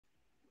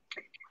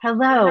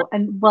Hello,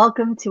 and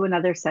welcome to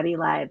another SETI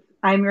Live.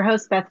 I'm your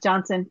host, Beth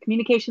Johnson,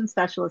 Communications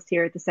Specialist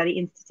here at the SETI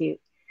Institute.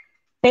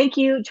 Thank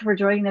you for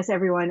joining us,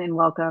 everyone, and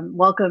welcome.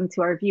 Welcome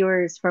to our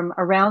viewers from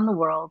around the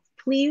world.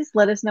 Please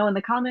let us know in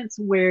the comments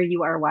where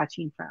you are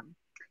watching from.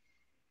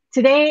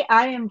 Today,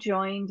 I am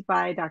joined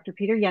by Dr.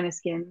 Peter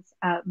Yenniskins,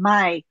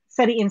 my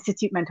SETI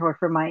Institute mentor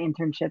for my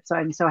internship, so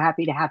I'm so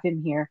happy to have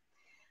him here.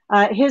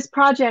 His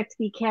project,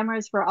 the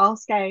Cameras for All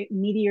Sky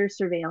Meteor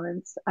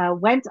Surveillance,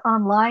 went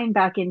online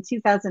back in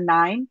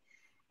 2009,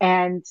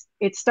 and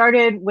it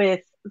started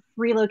with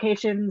 3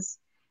 locations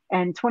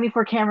and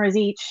 24 cameras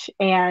each,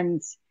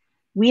 and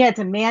we had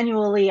to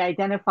manually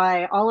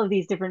identify all of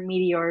these different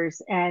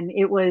meteors, and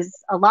it was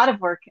a lot of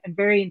work and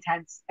very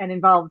intense and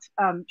involved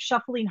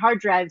shuffling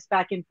hard drives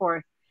back and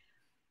forth.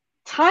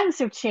 Times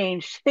have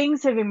changed,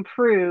 things have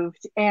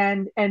improved,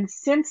 and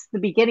since the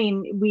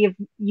beginning,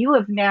 you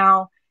have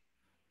now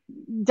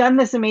done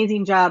this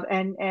amazing job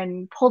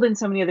and pulled in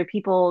so many other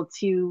people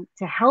to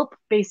help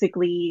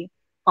basically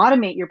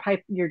automate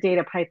your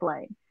data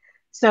pipeline.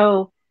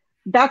 So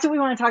that's what we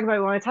want to talk about.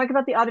 We want to talk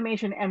about the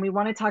automation, and we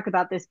want to talk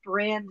about this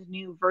brand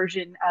new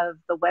version of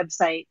the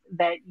website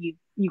that you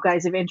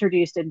guys have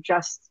introduced and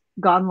just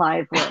gone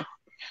live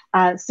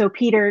with. So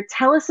Peter,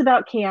 tell us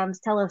about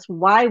CAMS. Tell us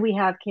why we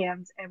have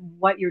CAMS and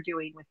what you're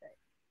doing with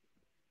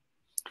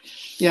it.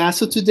 Yeah,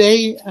 so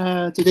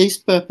today's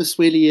purpose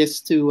really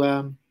is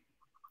to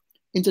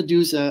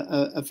introduce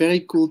a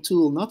very cool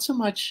tool, not so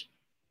much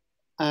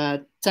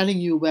telling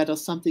you whether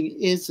something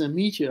is a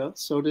meteor,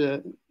 so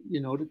the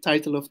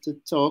title of the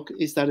talk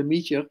is that a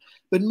meteor,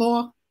 but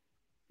more,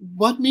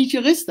 what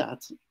meteor is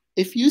that?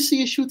 If you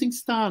see a shooting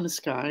star in the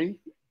sky,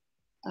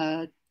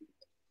 can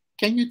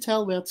you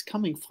tell where it's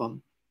coming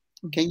from?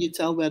 Can you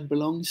tell where it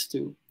belongs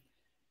to?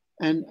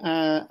 And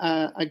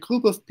a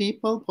group of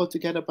people put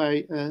together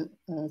by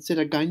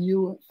SETI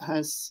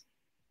has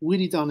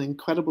really done an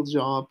incredible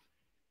job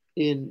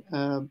in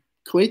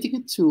creating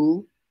a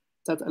tool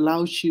that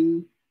allows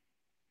you,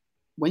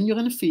 when you're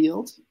in a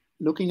field,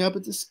 looking up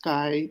at the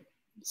sky,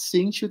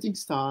 seeing shooting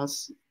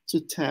stars, to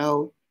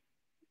tell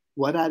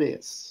what that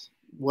is.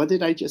 What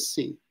did I just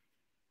see?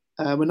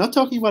 We're not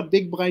talking about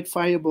big bright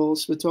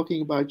fireballs. We're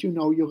talking about,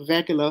 your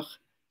regular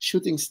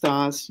shooting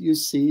stars you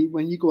see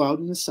when you go out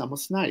on a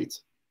summer's night.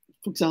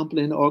 For example,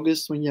 in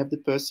August, when you have the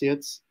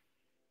Perseids,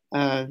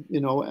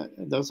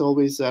 there's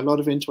always a lot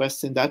of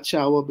interest in that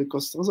shower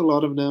because there's a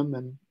lot of them,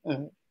 and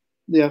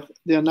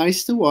they're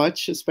nice to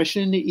watch,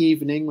 especially in the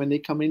evening when they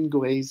come in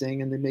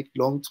grazing and they make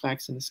long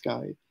tracks in the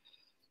sky.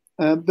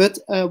 But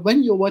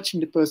when you're watching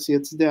the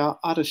Perseids, there are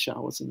other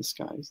showers in the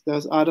skies.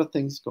 There's other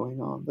things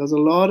going on. There's a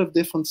lot of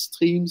different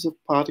streams of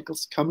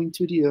particles coming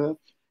to the Earth.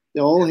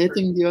 They're all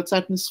hitting the Earth's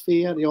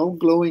atmosphere. They're all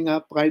glowing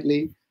up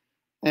brightly.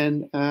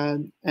 And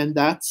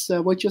that's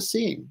what you're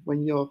seeing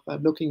when you're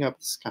looking up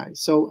the sky.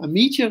 So a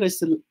meteor is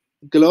the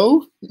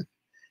glow.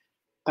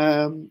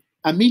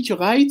 A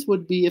meteorite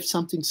would be if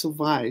something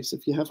survives,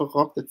 if you have a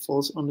rock that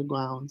falls on the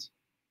ground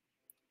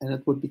and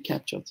it would be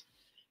captured.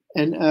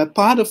 And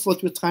part of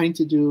what we're trying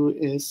to do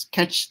is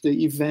catch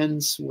the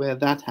events where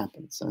that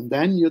happens. And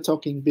then you're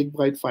talking big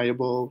bright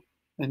fireball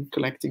and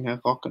collecting a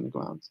rock on the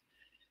ground.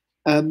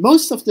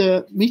 Most of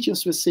the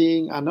meteors we're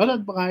seeing are not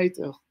that bright.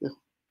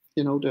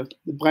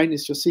 The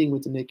brightness you're seeing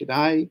with the naked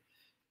eye.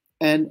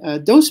 And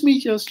those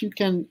meteors you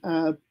can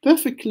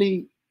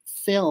perfectly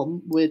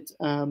film with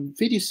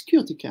video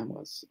security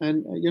cameras.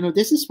 And,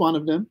 this is one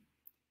of them.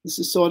 This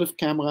is sort of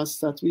cameras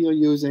that we are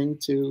using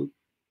to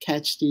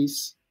catch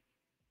these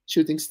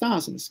shooting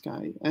stars in the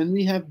sky. And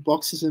we have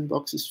boxes and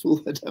boxes full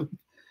of them.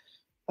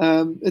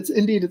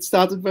 It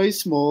started very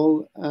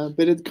small,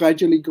 but it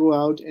gradually grew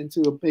out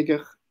into a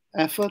bigger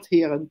effort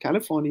here in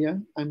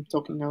California. I'm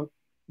talking out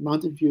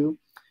Mountain View.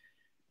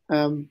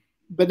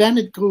 But then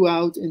it grew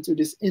out into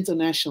this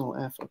international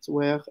effort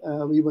where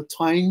we were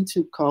trying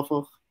to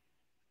cover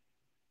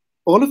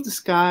all of the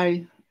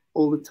sky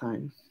all the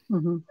time.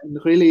 Mm-hmm. And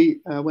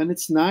really, when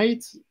it's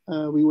night,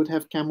 we would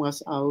have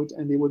cameras out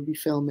and they would be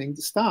filming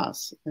the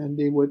stars, and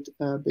they would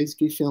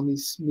basically film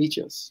these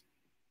meteors.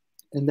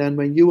 And then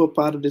when you were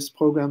part of this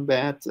program,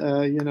 Beth,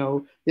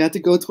 you had to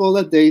go through all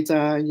that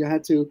data, and you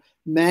had to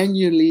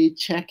manually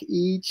check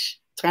each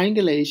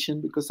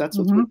triangulation, because that's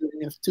what we're doing.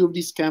 We have 2 of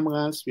these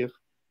cameras.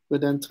 We're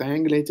then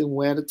triangulating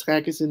where the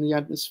track is in the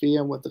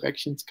atmosphere and what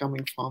direction it's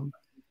coming from.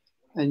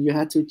 And you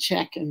had to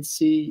check and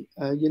see,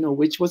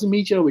 which was a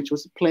meteor, which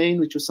was a plane,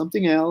 which was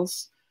something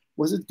else.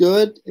 Was it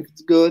good? If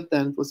it's good,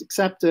 then it was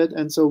accepted.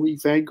 And so we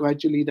very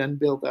gradually then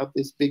built up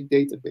this big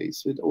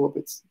database with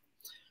orbits.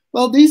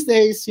 Well, these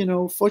days,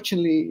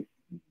 fortunately,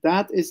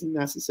 that isn't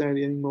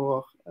necessary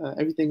anymore.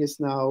 Everything is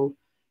now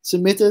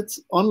submitted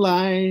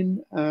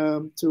online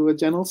to a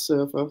general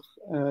server.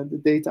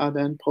 The data are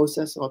then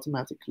processed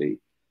automatically.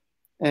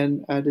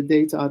 And the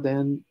data are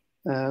then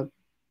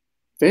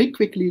very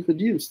quickly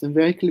reduced and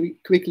very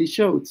quickly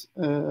showed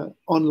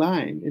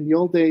online. In the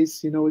old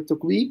days, it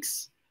took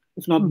weeks,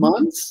 if not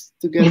months,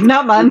 to get.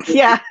 Not months,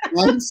 yeah.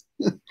 Months.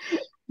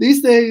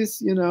 These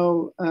days,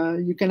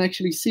 you can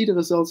actually see the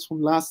results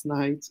from last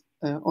night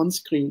on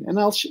screen. And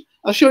I'll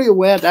show you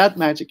where that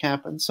magic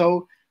happens.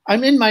 So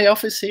I'm in my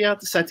office here at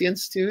the SETI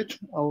Institute.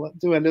 I'll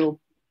do a little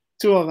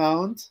tour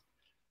around.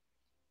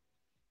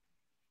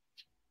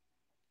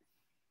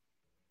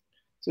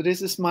 So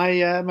this is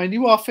my my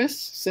new office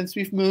since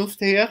we've moved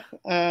here.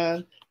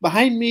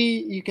 Behind me,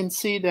 you can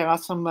see there are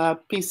some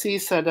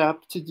PCs set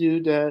up to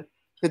do the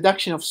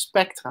reduction of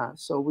spectra.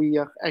 So we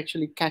are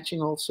actually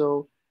catching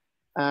also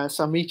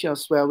some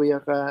meteors where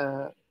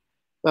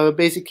we're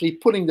basically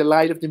putting the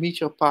light of the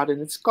meteor apart in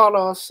its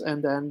colors,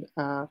 and then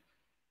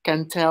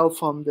can tell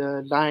from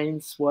the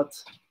lines what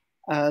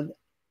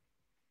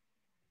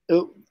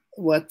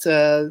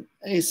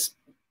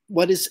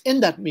is in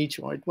that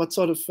meteoroid, what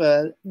sort of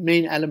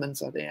main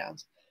elements are there.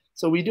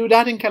 So we do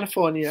that in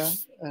California,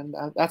 and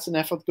that's an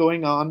effort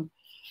going on.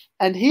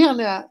 And here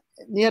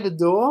near the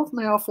door of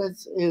my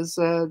office is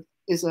a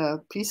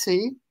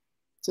PC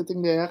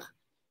sitting there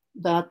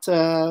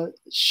that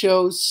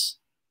shows,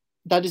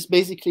 that is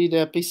basically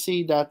the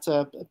PC that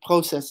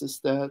processes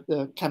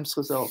the CAMS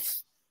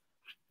results.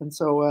 And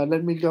so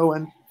let me go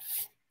and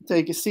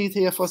take a seat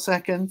here for a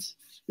second.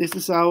 This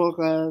is our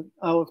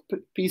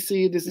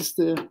PC. This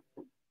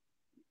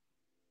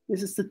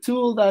is the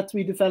tool that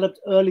we developed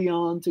early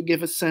on to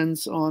give a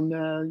sense on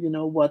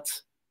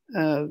what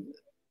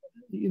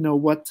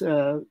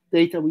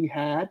data we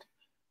had.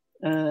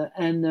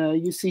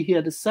 And you see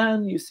here the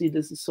sun. You see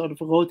this is sort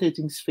of a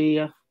rotating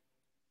sphere.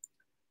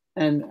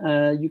 And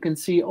you can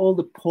see all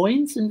the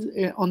points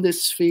on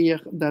this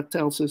sphere that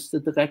tells us the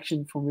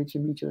direction from which a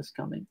meteor is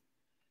coming.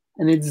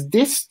 And it's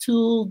this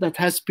tool that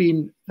has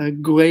been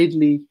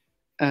greatly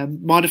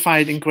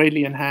modified and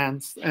greatly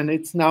enhanced. And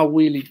it's now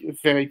really a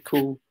very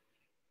cool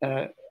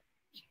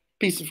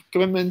piece of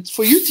equipment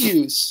for you to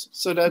use.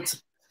 So that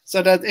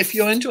if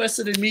you're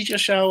interested in meteor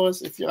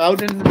showers, if you're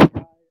out in the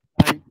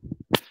sky,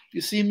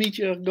 you see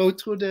meteor go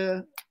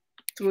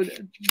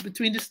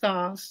between the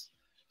stars,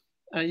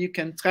 you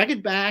can track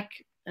it back,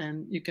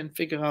 and you can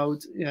figure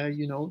out,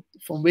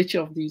 from which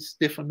of these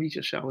different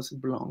meteor showers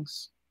it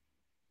belongs.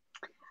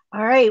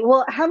 All right.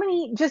 Well, how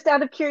many, just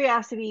out of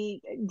curiosity,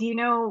 do you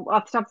know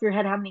off the top of your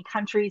head how many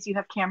countries you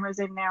have cameras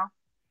in now?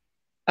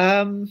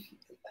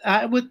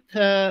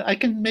 I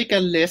can make a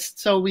list.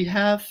 So we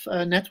have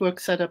a network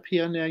set up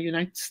here in the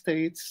United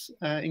States,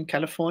 in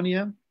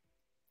California,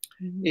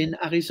 in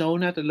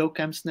Arizona, the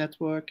LOCAMS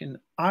network, in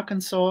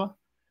Arkansas,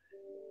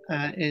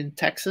 in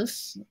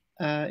Texas,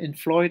 in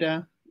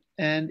Florida,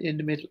 and in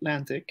the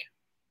Mid-Atlantic.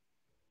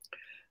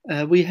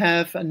 We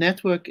have a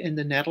network in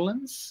the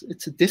Netherlands.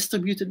 It's a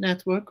distributed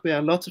network where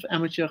lots of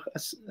amateur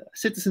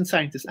citizen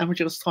scientists,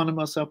 amateur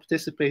astronomers are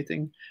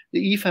participating. They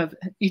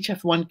each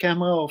have one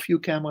camera or a few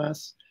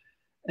cameras,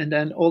 and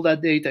then all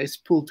that data is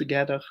pulled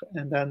together,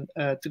 and then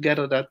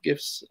together that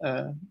gives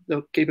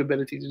the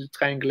capability to do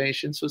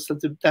triangulation. So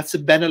that's the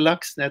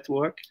Benelux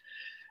network.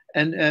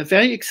 And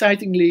very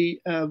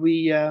excitingly,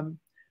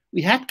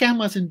 we had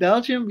cameras in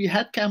Belgium, we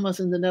had cameras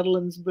in the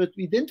Netherlands, but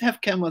we didn't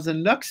have cameras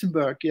in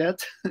Luxembourg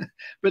yet.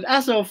 But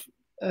as of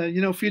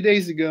a few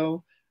days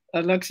ago,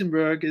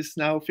 Luxembourg is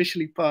now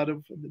officially part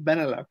of the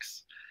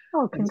Benelux.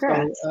 Oh,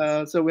 congrats!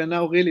 So we're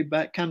now really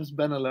CAMS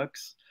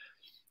Benelux.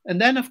 And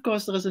then, of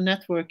course, there is a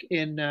network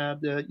in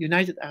the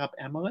United Arab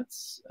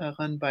Emirates,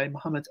 run by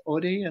Mohammed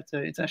Ode at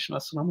the International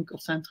Astronomical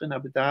Center in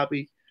Abu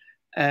Dhabi.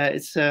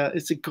 It's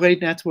a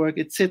great network.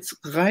 It sits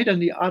right on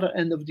the other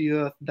end of the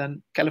earth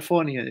than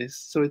California is,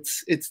 so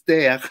it's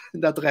there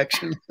in that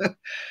direction,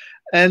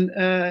 and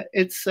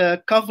it's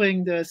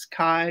covering the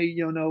sky,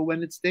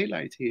 when it's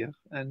daylight here,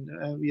 and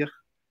we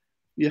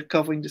are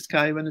covering the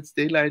sky when it's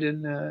daylight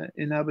in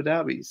Abu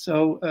Dhabi.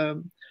 So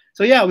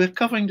yeah, we're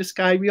covering the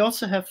sky. We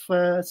also have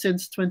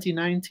since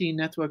 2019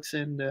 networks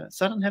in the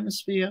Southern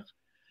Hemisphere.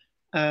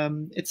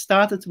 It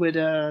started with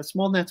a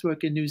small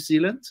network in New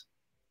Zealand.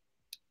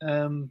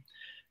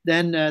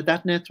 Then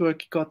that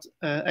network got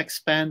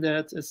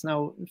expanded. It's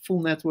now a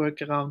full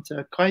network around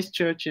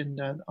Christchurch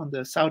on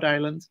the South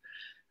Island.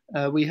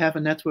 We have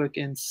a network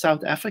in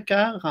South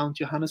Africa around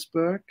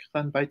Johannesburg,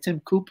 run by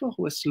Tim Cooper,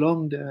 who is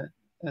long the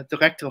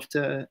director of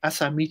the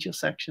ASA Meteor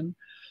section.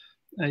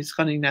 He's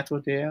running a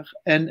network there.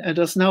 And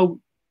there's now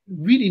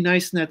really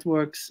nice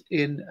networks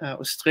in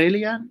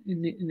Australia,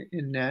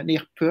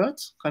 near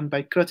Perth, run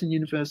by Curtin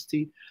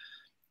University,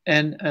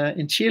 and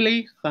in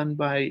Chile, run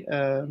by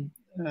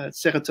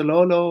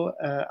Cerretololo,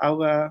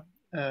 Aura,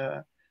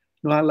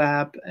 Noir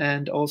Lab,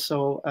 and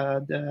also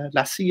the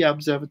La Silla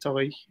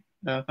Observatory,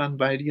 run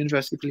by the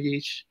University of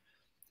Liège.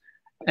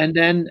 And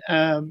then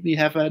we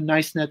have a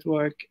nice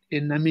network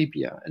in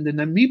Namibia, and the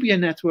Namibia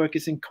network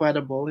is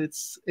incredible.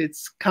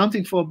 It's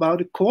counting for about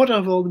a quarter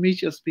of all the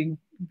meteors being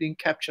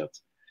captured,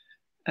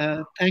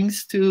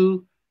 thanks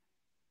to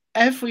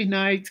every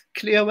night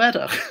clear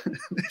weather.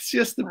 It's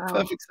just the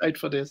perfect site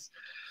for this.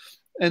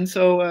 And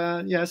so,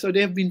 so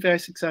they have been very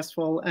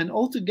successful. And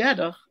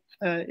altogether,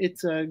 it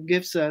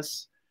gives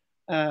us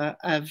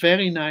a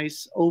very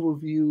nice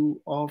overview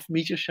of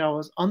meteor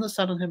showers on the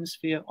Southern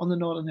Hemisphere, on the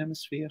Northern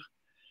Hemisphere.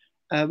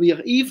 We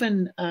are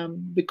even,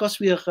 because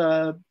we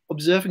are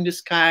observing the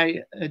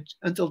sky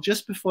until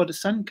just before the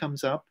sun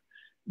comes up,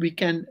 we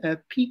can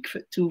peek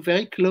to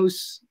very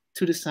close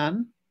to the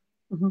sun.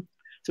 Mm-hmm.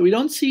 So we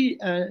don't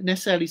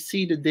necessarily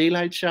see the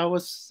daylight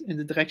showers in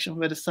the direction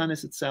where the sun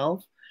is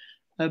itself,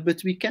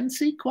 but we can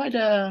see quite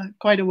a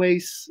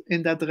ways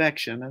in that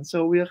direction. And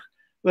so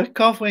we're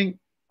covering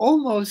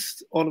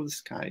almost all of the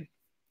sky.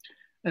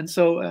 And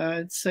so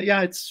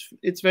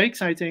it's very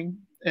exciting.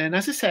 And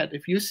as I said,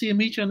 if you see a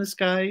meteor in the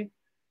sky,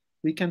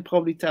 we can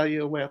probably tell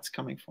you where it's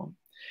coming from.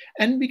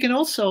 And we can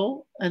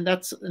also, and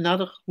that's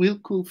another real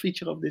cool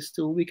feature of this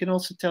tool, we can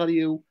also tell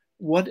you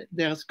what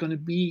there's going to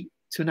be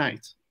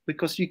tonight.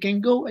 Because you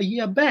can go a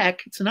year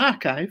back, it's an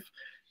archive,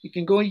 you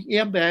can go a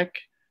year back,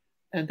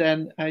 and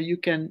then you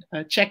can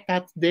check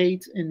that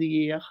date in the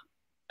year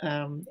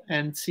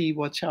and see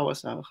what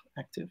showers are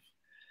active.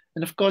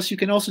 And of course, you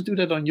can also do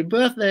that on your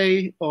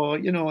birthday or,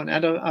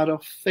 another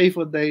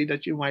favorite day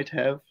that you might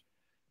have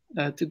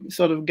to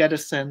sort of get a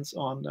sense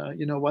on,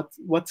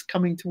 what's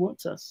coming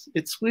towards us.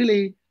 It's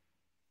really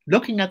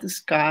looking at the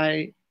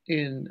sky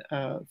in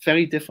a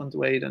very different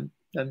way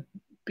than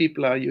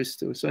people are used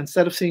to. So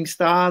instead of seeing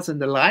stars and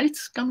the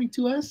lights coming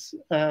to us,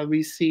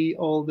 we see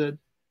all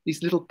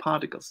these little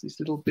particles, these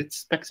little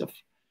specks of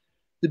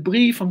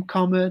debris from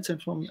comets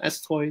and from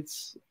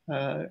asteroids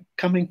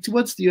coming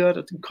towards the Earth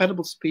at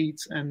incredible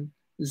speeds and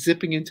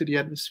zipping into the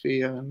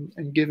atmosphere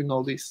and giving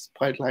all these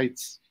bright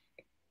lights.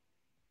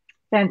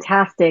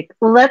 Fantastic.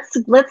 Well,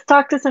 let's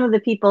talk to some of the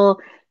people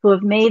who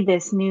have made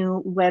this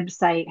new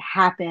website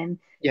happen.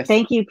 Yes.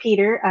 Thank you,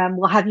 Peter.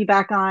 We'll have you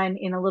back on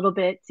in a little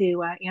bit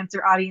to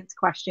answer audience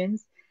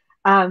questions.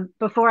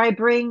 Before I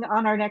bring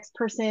on our next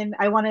person,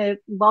 I want to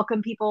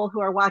welcome people who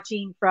are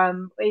watching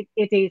from, it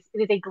is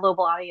a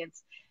global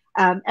audience.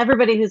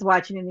 Everybody who's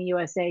watching in the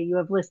USA, you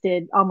have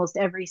listed almost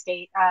every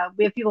state.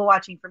 We have people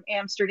watching from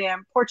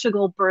Amsterdam,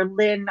 Portugal,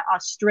 Berlin,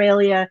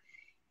 Australia,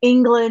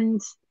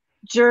 England,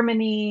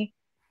 Germany,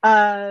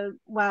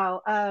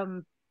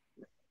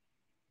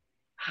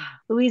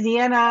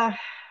 Louisiana.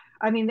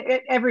 I mean,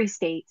 every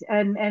state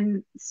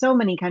and so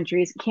many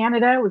countries.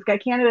 Canada, we've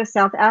got Canada,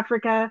 South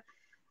Africa,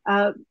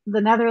 the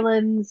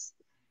Netherlands.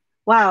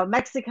 Wow,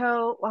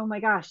 Mexico. Oh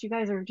my gosh, you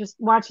guys are just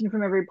watching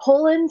from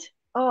Poland.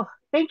 Oh,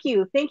 thank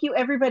you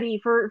everybody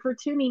for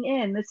tuning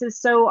in. This is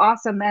so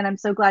awesome, and I'm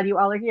so glad you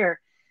all are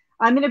here.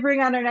 I'm going to bring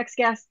on our next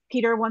guest,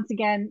 Peter. Once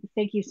again,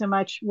 thank you so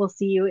much. We'll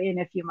see you in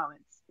a few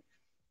moments.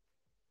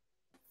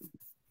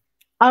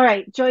 All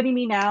right, joining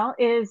me now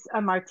is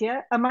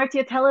Amartya.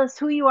 Amartya, tell us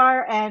who you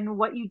are and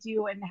what you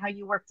do and how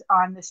you worked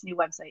on this new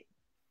website.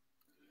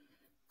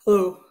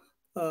 Hello.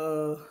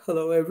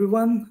 Hello,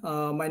 everyone.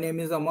 My name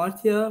is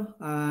Amartya,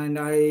 and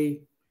I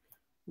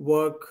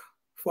work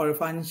for a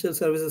financial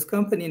services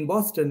company in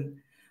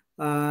Boston.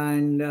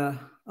 And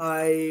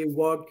I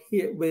work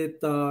here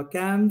with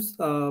CAMS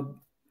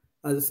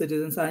as a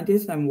citizen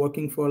scientist. I'm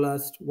working for the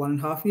last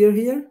 1.5 years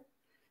here.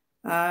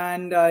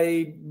 And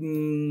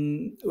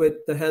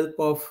with the help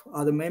of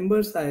other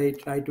members, I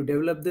try to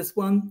develop this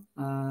one.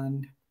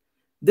 And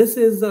this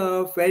is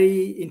a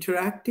very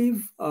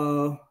interactive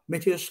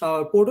meteor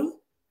shower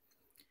portal.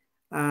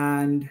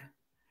 And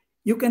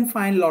you can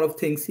find a lot of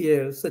things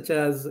here, such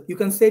as you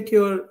can set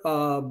your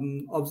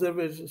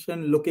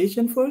observation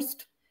location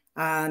first,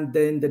 and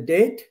then the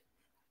date.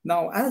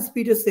 Now, as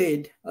Peter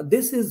said,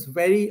 this is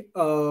very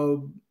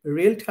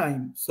real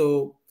time.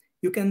 So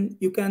you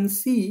can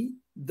see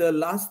the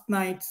last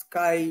night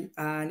sky,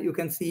 and you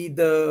can see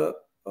the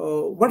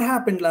what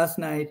happened last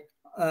night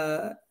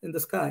in the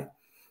sky,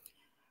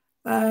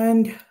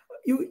 and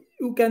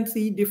you can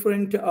see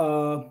different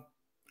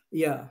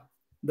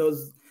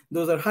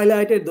those are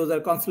highlighted. Those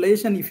are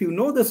constellation. If you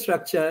know the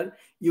structure,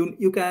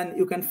 you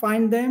can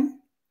find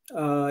them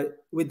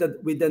with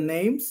the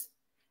names,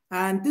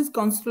 and these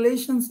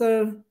constellations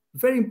are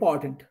very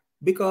important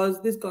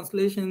because this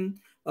constellation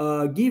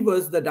give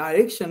us the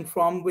direction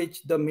from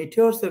which the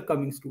meteors are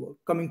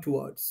coming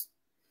towards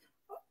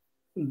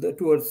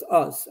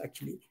us,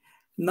 actually.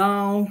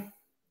 Now,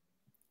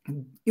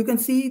 you can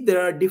see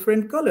there are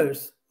different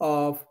colors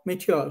of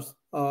meteors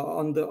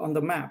on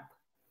the map.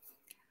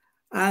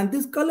 And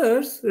these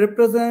colors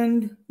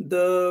represent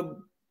the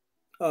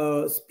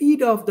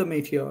speed of the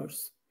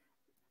meteors.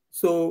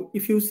 So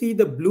if you see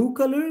the blue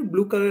color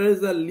is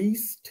the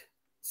least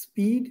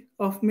speed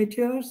of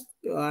meteors.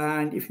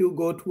 And if you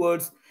go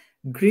towards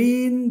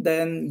green,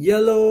 then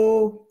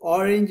yellow,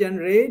 orange, and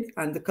red,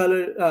 and the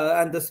color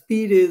and the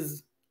speed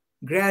is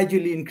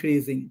gradually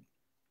increasing.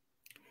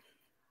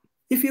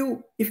 If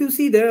you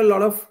see, there are a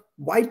lot of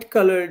white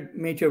colored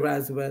meteor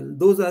as well.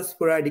 Those are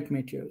sporadic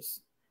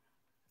meteors.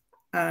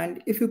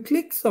 And if you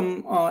click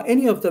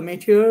any of the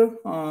meteor,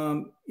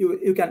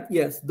 you can,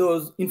 yes,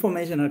 those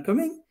information are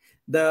coming.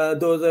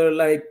 Those are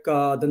like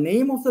the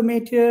name of the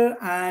meteor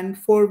and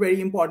 4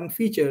 very important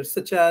features,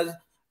 such as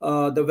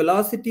the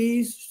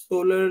velocity,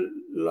 solar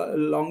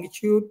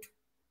longitude,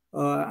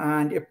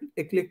 and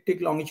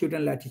ecliptic longitude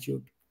and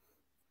latitude.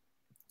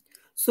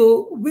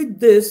 So with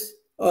this,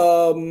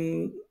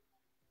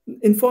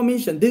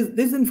 information,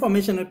 this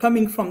information are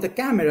coming from the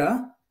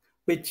camera,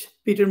 which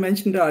Peter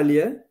mentioned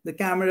earlier. The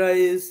camera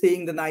is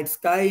seeing the night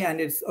sky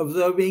and it's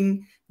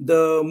observing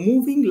the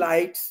moving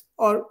lights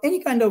or any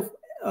kind of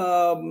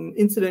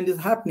incident is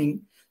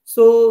happening.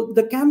 So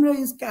the camera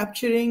is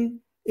capturing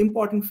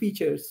important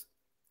features,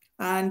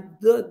 and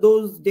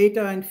those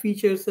data and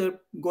features are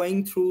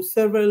going through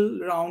several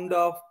rounds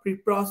of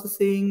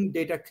pre-processing,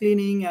 data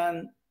cleaning,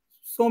 and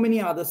so many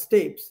other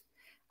steps.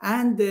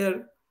 And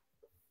they're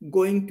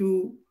going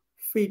to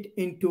fit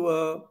into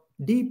a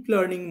deep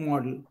learning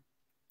model.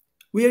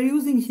 We are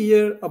using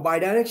here a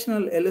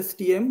bidirectional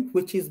LSTM,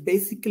 which is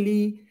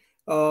basically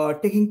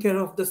taking care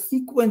of the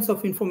sequence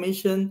of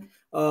information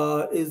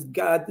is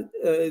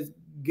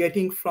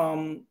getting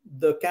from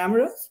the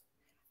cameras,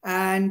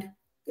 and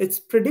it's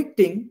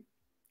predicting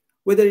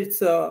whether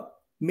it's a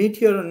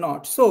meteor or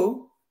not.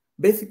 So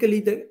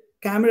basically the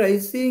camera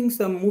is seeing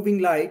some moving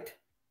light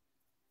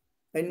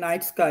in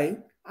night sky,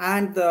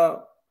 and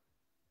the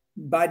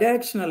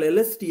bidirectional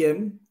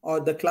LSTM or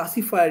the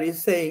classifier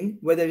is saying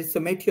whether it's a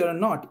meteor or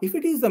not. If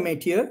it is a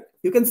meteor,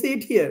 you can see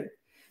it here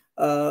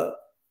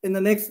in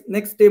the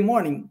next day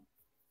morning.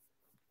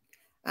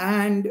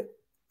 And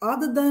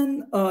other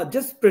than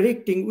just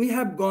predicting, we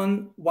have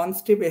gone one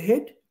step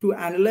ahead to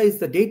analyze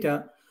the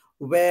data,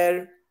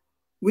 where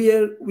we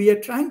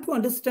are trying to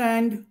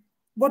understand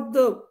what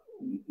the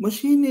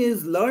machine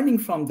is learning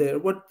from there,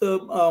 what the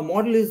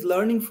model is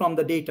learning from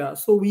the data.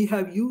 So we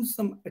have used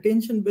some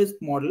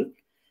attention-based model,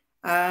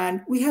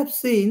 and we have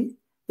seen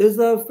there's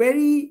a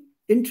very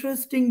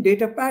interesting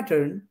data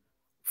pattern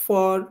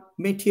for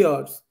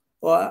meteors.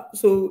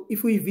 So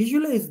if we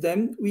visualize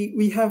them,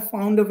 we have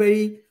found a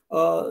very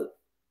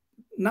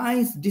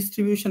nice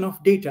distribution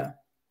of data,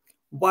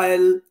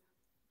 while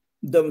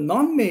the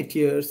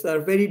non-meteors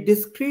are very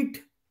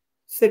discrete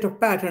set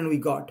of pattern we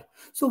got.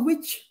 So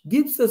which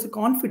gives us a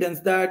confidence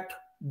that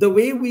the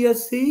way we are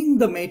seeing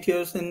the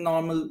meteors in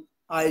normal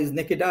eyes,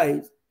 naked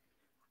eyes,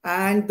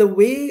 and the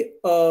way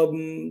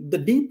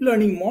the deep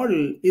learning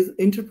model is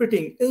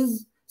interpreting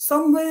is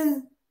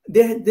somewhere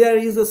there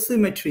is a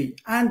symmetry,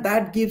 and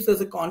that gives us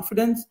a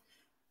confidence,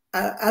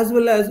 as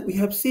well as we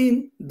have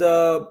seen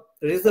the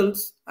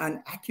results and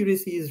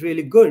accuracy is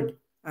really good.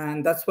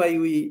 And that's why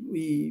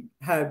we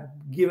have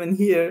given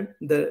here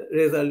the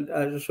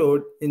result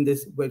showed in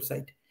this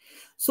website.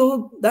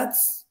 So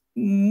that's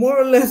more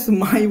or less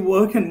my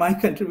work and my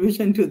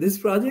contribution to this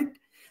project.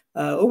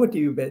 Over to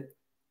you, Beth.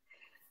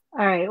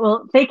 All right.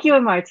 Well, thank you,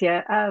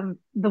 Amartya.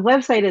 The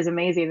website is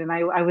amazing, and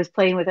I was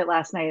playing with it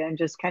last night and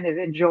just kind of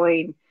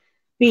enjoying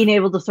being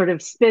able to sort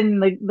of spin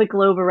the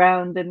globe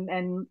around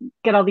and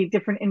get all the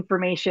different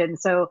information.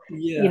 So,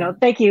 Yeah.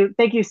 thank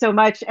you so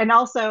much. And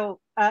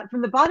also,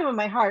 from the bottom of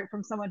my heart,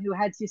 from someone who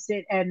had to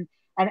sit and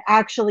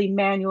actually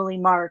manually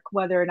mark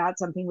whether or not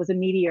something was a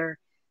meteor,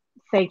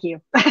 thank you.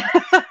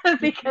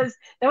 Because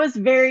that was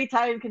very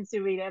time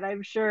consuming, and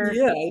I'm sure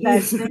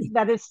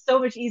that is so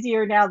much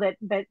easier now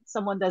that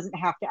someone doesn't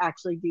have to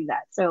actually do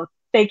that. So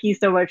thank you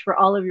so much for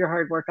all of your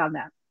hard work on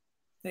that.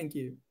 Thank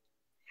you.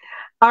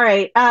 All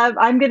right,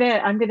 I'm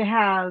gonna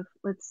have,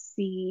 let's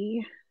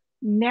see.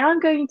 Now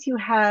I'm going to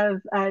have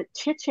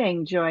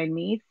Chicheng join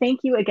me.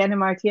 Thank you again,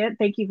 Amartya.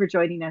 Thank you for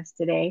joining us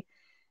today.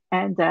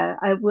 And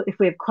if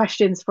we have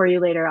questions for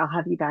you later, I'll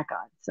have you back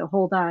on. So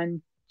hold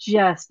on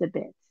just a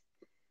bit.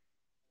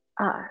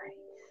 All right.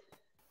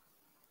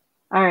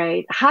 All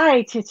right.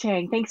 Hi,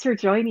 Chicheng. Thanks for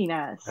joining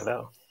us.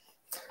 Hello.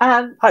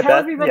 Hi, tell Beth.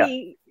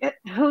 everybody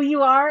who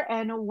you are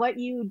and what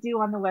you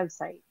do on the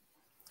website.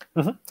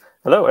 Mm-hmm.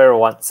 Hello,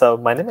 everyone. So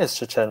my name is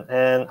Chichen,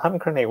 and I'm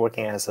currently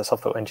working as a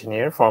software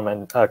engineer for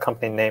a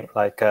company named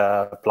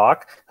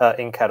Block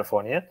in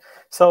California.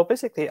 So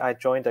basically, I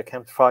joined the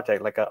CAMP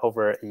project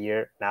over a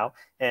year now,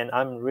 and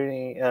I'm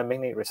really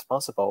mainly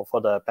responsible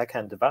for the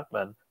backend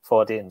development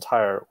for the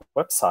entire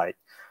website.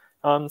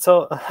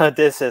 So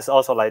this is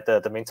also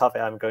the main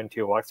topic I'm going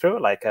to walk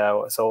through.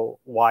 So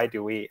why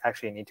do we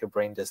actually need to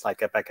bring this a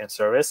backend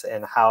service,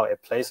 and how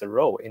it plays a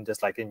role in this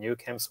a new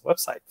CAMP's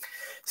website?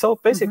 So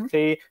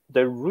basically,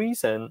 the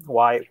reason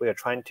why we are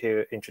trying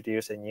to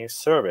introduce a new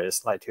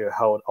service to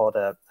hold all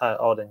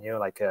the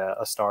new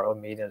a star or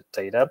media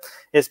data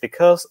is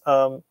because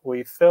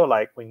we feel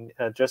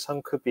just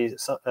some could be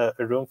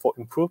a room for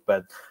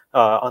improvement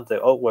on the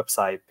old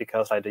website,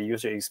 because the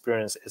user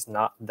experience is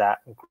not that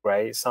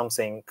great.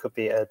 Something could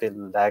be a bit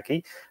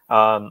laggy.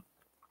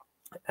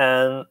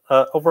 And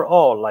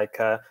overall,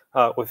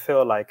 we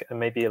feel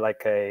maybe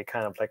a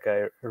kind of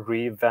a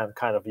revamp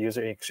kind of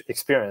user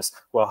experience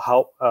will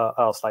help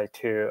us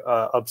to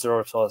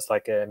observe source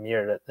a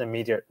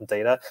media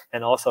data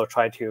and also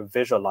try to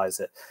visualize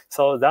it.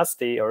 So that's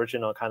the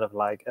original kind of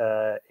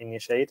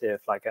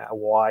initiative,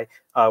 why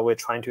we're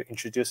trying to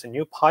introduce a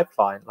new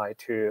pipeline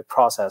to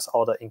process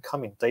all the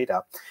incoming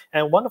data.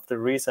 And one of the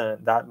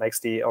reasons that makes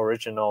the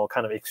original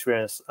kind of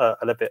experience a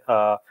little bit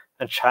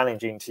and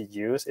challenging to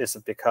use is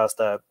because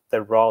the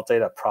raw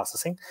data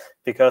processing.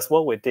 Because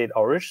what we did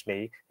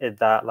originally is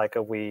that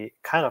we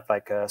kind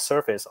of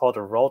surface all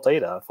the raw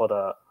data for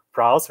the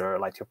browser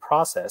like to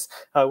process,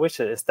 which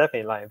is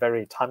definitely like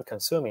very time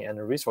consuming and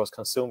resource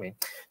consuming.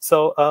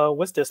 So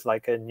with this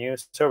like a new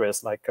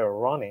service like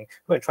running,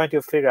 we're trying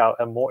to figure out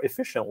a more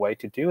efficient way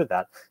to do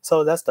that.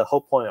 So that's the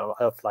whole point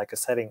of like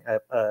setting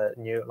up a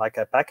new like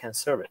a backend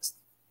service.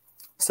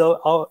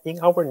 So in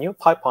our new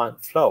pipeline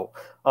flow,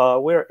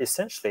 we're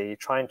essentially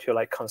trying to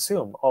like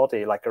consume all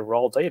the like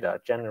raw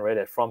data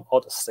generated from all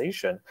the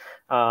station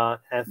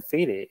and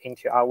feed it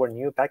into our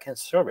new backend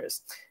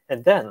service.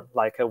 And then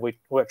like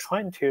we're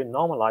trying to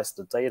normalize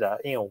the data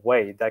in a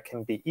way that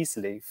can be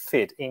easily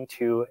fit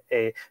into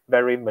a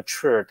very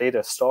mature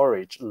data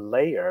storage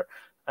layer.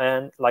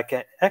 And like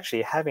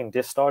actually having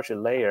this storage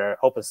layer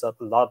opens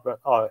up a lot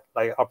of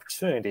like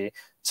opportunity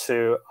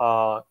to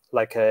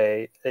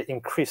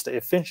increase the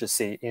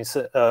efficiency in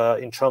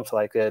terms of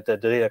like the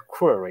data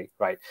query,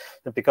 right?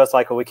 Because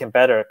like we can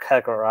better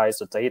categorize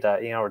the data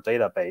in our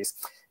database.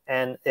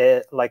 And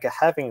like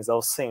having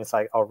those things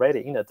like already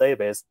in the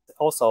database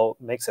also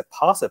makes it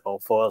possible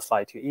for us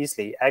like to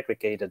easily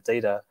aggregate the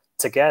data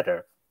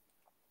together.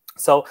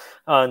 So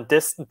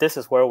this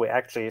is where we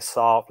actually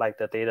solve like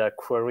the data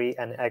query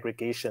and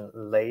aggregation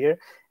layer,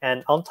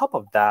 and on top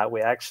of that,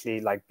 we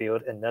actually like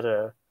build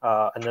another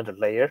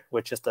layer,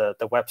 which is the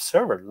web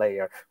server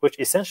layer, which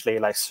essentially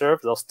like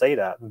serve those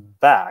data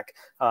back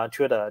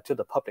to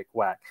the public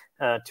web,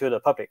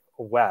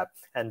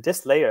 and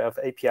this layer of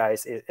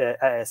APIs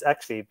is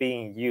actually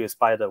being used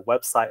by the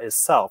website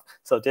itself.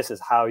 So this is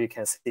how you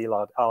can see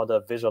like all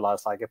the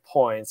visualized like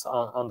points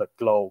on the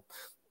globe.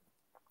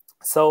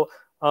 So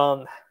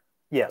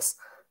yes.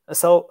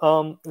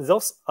 So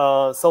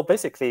so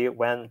basically,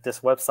 when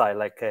this website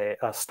like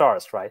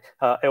starts, right,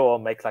 it will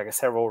make like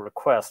several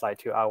requests like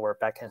to our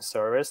backend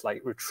service,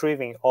 like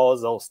retrieving all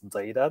those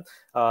data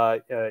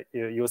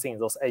using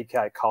those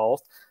API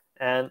calls,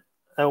 and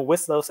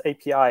with those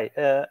API,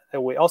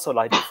 we also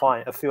like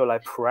define a few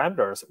like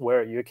parameters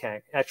where you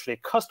can actually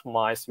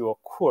customize your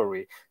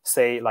query.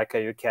 Say like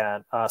you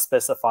can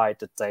specify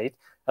the date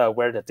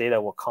where the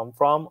data will come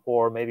from,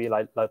 or maybe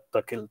like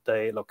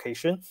the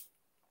location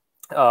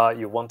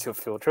you want to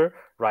filter,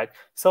 right?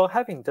 So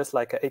having this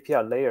like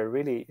API layer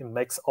really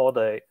makes all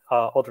the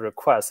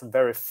requests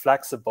very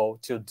flexible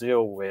to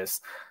deal with.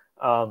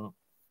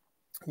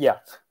 Yeah.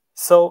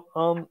 So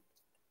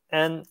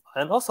and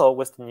also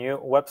with the new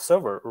web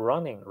server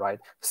running, right?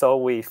 So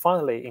we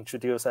finally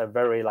introduced a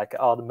very like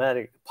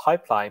automatic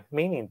pipeline,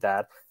 meaning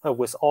that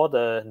with all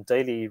the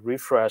daily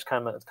refresh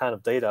kind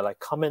of data like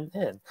coming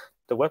in,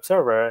 the web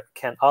server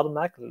can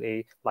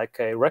automatically like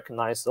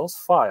recognize those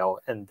files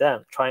and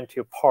then trying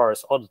to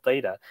parse all the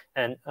data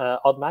and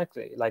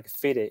automatically like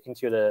feed it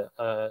into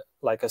the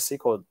like a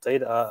SQL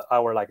data,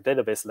 our like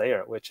database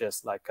layer, which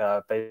is like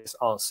based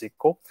on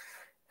SQL.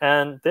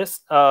 And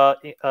this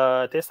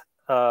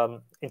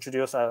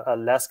introduce a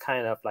less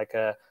kind of like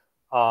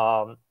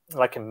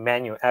a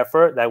manual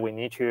effort that we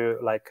need to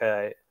like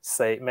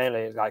say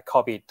mainly like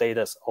copy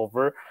data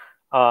over.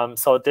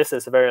 So this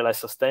is a very like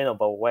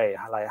sustainable way,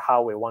 like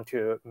how we want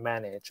to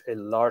manage a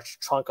large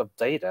chunk of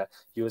data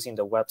using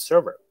the web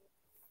server.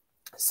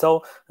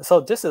 So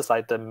this is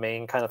like the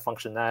main kind of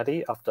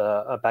functionality of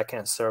the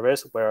backend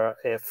service, where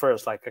it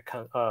first like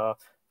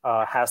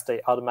has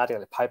the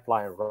automatic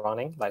pipeline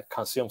running, like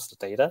consumes the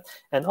data,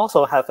 and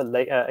also have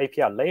a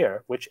API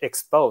layer which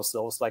expose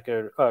those like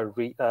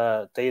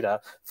data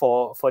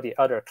for the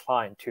other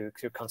client to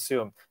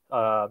consume.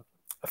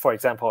 For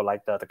example,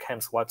 like the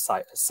camp's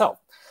website itself.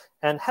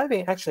 And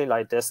having actually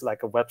like this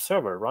like a web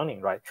server running,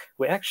 right,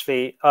 we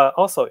actually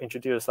also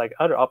introduce like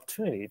other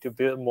opportunity to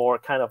build more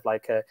kind of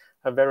like a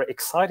very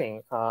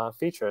exciting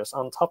features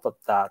on top of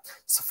that.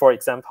 So for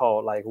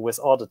example, like with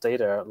all the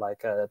data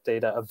like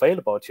data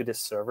available to this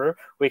server,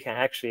 we can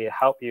actually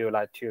help you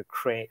like to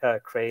create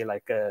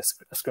like a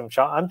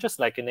screenshot. I'm just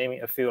like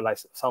naming a few like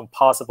some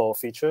possible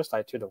features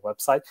like to the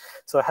website.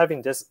 So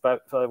having this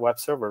web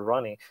server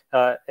running,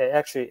 it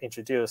actually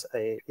introduce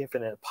a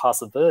infinite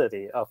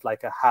possibility of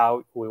like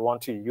how we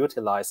want to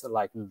utilize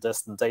like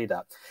this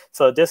data.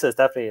 So this is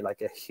definitely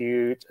like a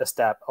huge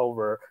step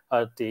over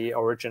the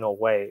original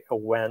way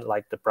when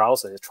like the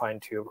browser is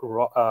trying to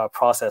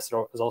process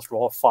those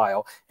raw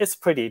file. It's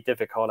pretty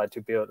difficult like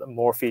to build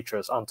more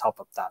features on top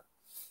of that.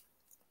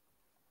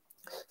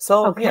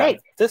 So okay. Yeah,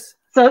 this.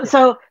 So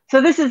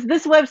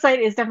this website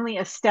is definitely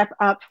a step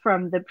up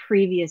from the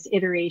previous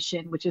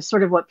iteration, which is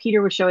sort of what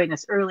Peter was showing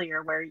us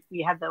earlier, where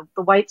you had the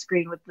white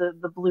screen with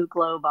the blue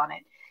globe on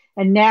it.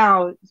 And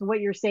now so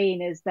what you're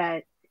saying is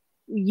that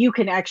you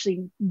can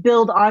actually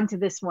build onto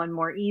this one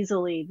more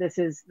easily. This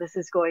is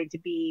going to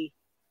be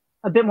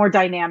a bit more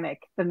dynamic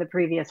than the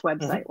previous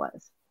website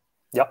was.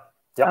 Yep.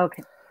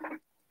 Okay.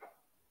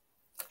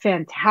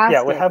 Fantastic.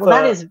 Yeah, we have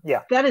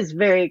that is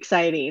very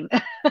exciting.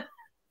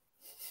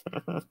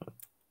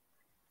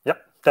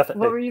 Yep, definitely.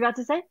 What were you about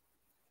to say?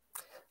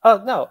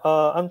 No,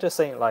 I'm just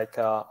saying like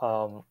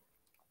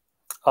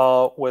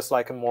with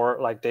like a more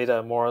like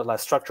data, more like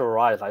structured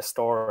like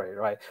story,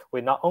 right?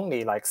 We not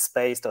only like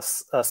space the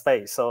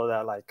space so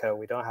that like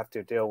we don't have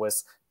to deal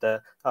with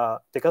the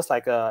because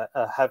like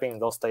having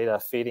those data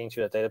feeding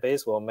to the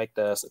database will make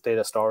the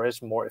data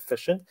storage more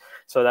efficient,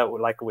 so that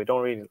like we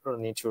don't really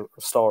need to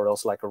store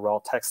those like raw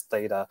text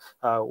data,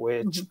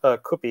 which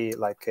could be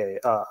like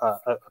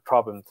a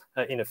problem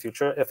in the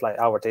future if like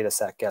our data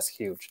set gets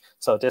huge.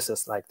 So this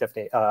is like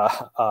definitely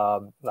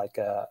like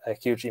a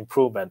huge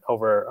improvement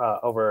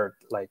over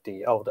like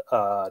the old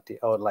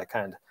like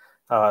kind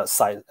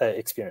site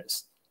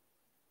experience.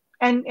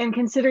 And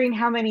considering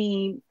how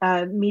many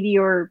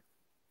METEOR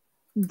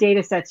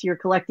data sets you're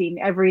collecting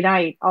every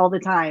night, all the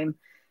time,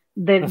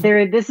 that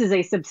this is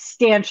a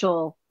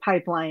substantial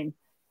pipeline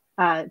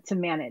to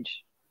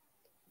manage.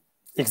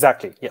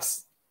 Exactly.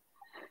 Yes.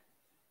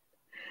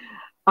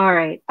 All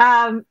right.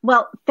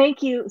 Well,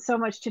 thank you so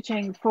much,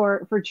 Chicheng,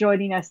 for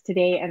joining us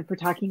today and for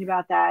talking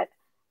about that.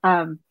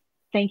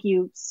 Thank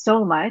you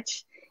so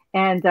much.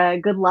 And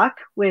good luck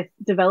with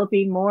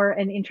developing more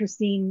and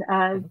interesting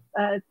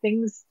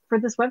things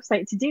for this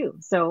website to do.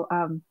 So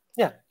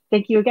yeah.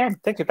 Thank you again.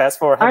 Thank you, Beth,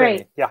 for having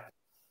me. Yeah.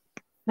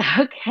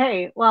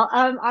 Okay. Well,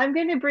 I'm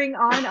going to bring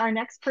on our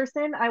next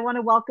person. I want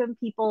to welcome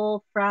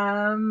people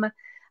from,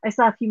 I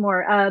saw a few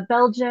more,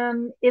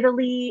 Belgium,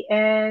 Italy,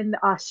 and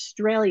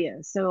Australia.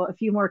 So a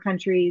few more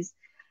countries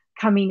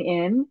coming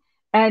in.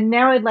 And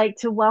now I'd like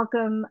to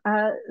welcome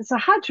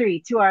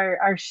Sahadri to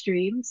our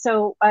stream.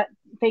 So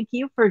thank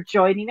you for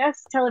joining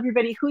us. Tell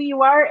everybody who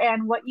you are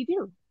and what you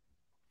do.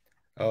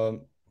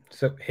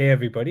 So, hey,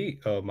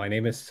 everybody. My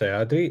name is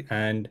Sayadri,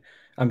 and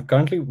I'm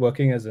currently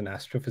working as an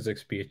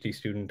astrophysics PhD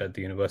student at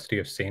the University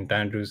of St.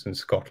 Andrews in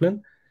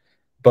Scotland.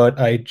 But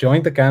I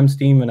joined the CAMS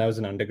team when I was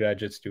an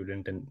undergraduate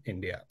student in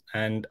India.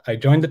 And I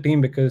joined the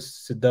team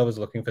because Siddha was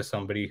looking for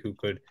somebody who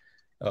could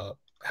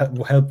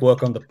help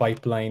work on the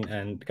pipeline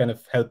and kind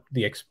of help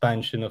the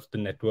expansion of the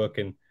network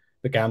and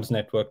the CAMS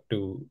network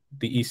to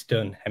the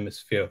Eastern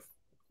Hemisphere of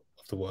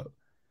the world.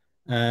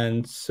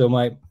 And so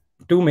my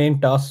two main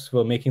tasks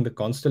were making the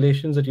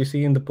constellations that you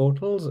see in the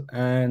portals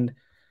and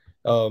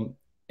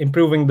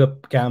improving the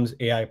CAMS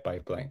AI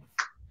pipeline.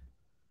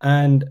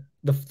 And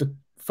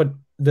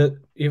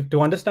to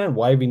understand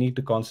why we need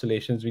the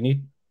constellations, we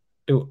need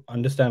to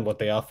understand what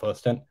they are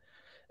first. And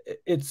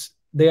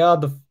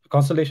the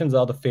constellations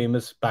are the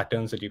famous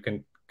patterns that you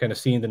can kind of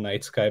see in the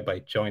night sky by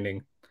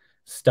joining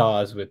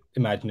stars with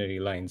imaginary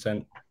lines.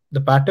 And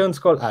the patterns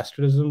called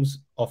asterisms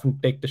often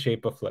take the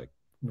shape of like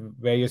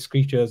various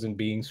creatures and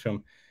beings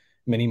from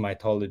many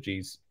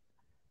mythologies.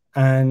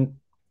 And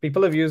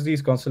people have used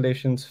these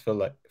constellations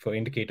for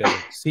indicators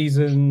of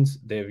seasons.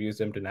 They've used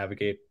them to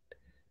navigate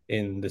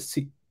in the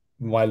sea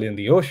while in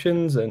the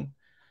oceans. And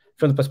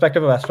from the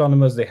perspective of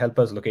astronomers, they help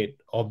us locate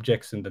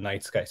objects in the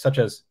night sky, such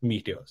as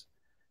meteors.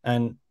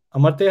 And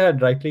Amartya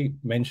had rightly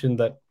mentioned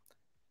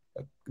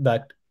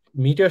that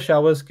meteor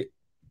showers,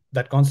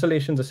 that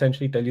constellations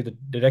essentially tell you the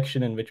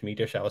direction in which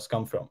meteor showers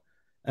come from.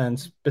 And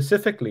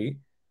specifically,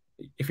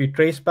 if you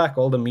trace back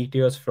all the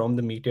meteors from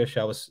the meteor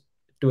showers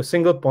to a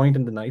single point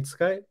in the night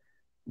sky,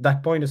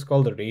 that point is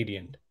called the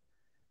radiant.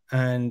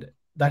 And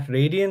that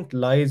radiant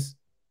lies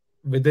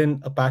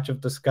within a patch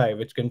of the sky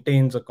which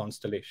contains a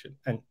constellation.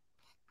 And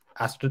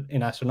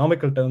in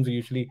astronomical terms, we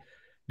usually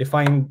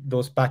define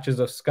those patches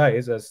of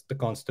skies as the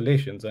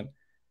constellations. And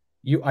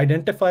you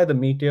identify the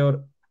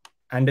meteor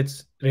and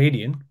its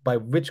radiant by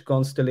which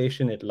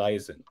constellation it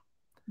lies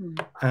in.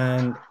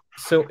 And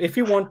so if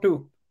you want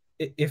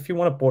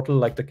a portal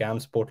like the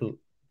CAMS portal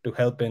to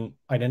help in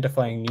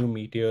identifying new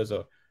meteors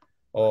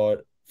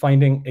or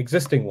finding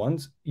existing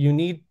ones, you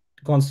need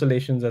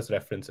constellations as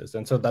references.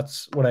 And so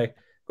that's what I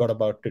got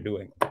about to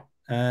doing.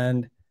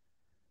 And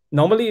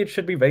normally it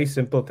should be a very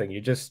simple thing.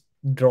 You just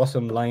draw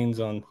some lines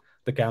on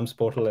the CAMS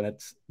portal and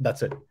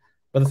that's it.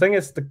 But the thing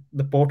is,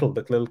 the portal,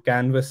 the little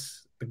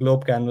canvas, the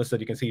globe canvas that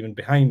you can see even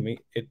behind me,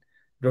 it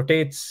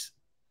rotates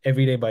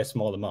every day by a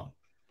small amount.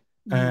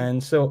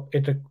 And so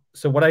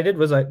what I did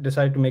was I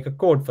decided to make a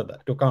code for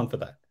that, to account for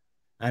that.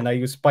 And I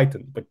used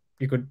Python, but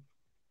you could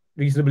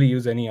reasonably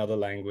use any other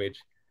language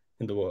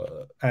in the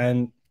world.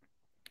 And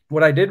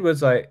what I did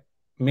was I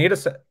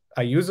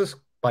used this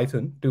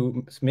Python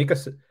to make a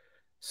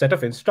set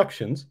of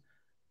instructions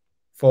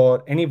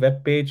for any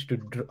web page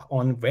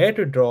on where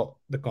to draw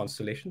the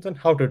constellations and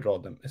how to draw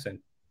them,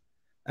 essentially.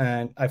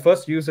 And I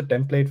first used a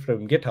template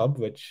from GitHub,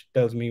 which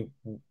tells me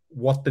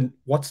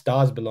what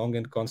stars belong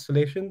in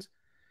constellations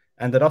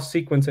and the rough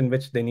sequence in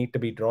which they need to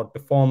be drawn to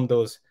form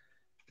those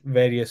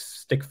various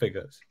stick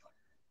figures.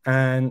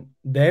 And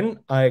then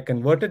I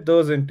converted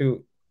those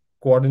into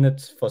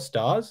coordinates for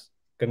stars,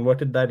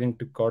 converted that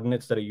into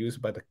coordinates that are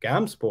used by the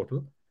CAMS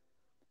portal,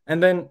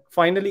 and then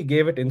finally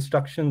gave it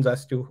instructions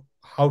as to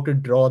how to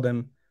draw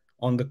them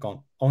on the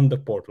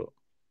portal.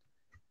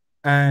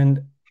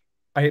 And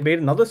I made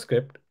another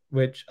script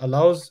which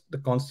allows the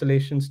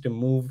constellations to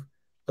move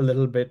a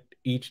little bit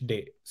each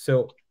day.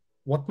 So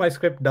what my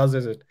script does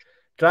is it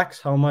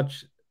tracks how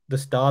much the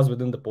stars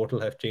within the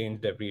portal have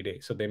changed every day.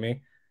 So they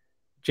may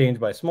change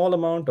by a small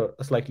amount or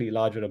a slightly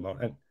larger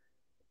amount. And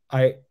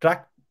I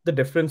track the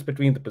difference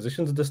between the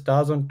positions of the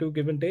stars on 2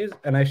 given days,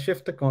 and I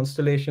shift the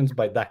constellations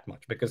by that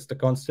much because the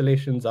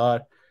constellations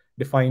are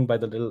defined by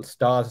the little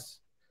stars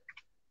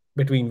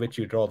between which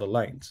you draw the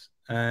lines.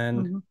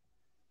 And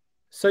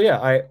so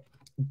yeah,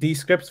 these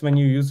scripts, when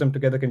you use them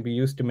together, can be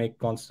used to make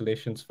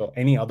constellations for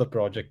any other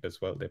project as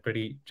well. They're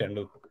pretty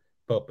general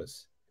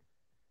purpose.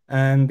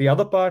 And the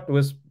other part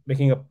was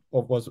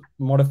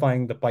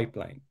modifying the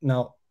pipeline.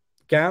 Now,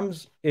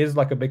 CAMS is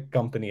like a big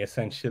company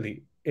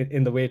essentially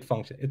in the way it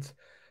functions.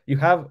 You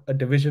have a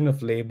division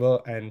of labor,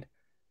 and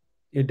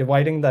you're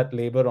dividing that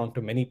labor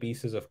onto many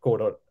pieces of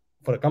code, or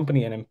for a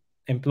company and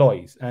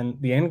employees. And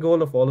the end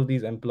goal of all of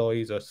these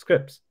employees or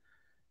scripts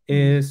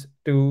is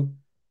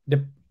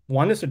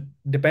one is to,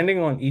 depending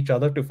on each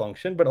other, to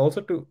function, but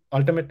also to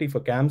ultimately for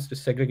CAMS to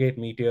segregate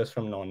meteors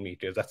from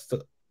non-meteors. That's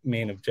the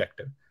main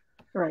objective.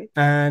 Right.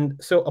 And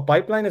so a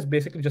pipeline is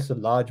basically just a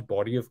large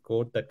body of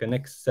code that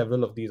connects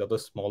several of these other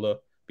smaller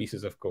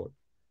pieces of code.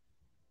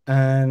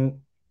 And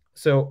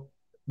so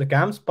the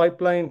CAMS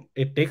pipeline,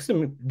 it takes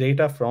the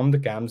data from the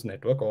CAMS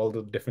network, all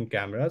the different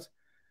cameras,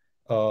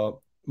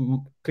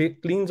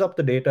 cleans up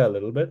the data a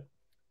little bit.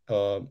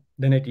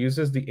 Then it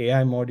uses the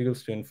AI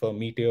modules to infer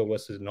meteor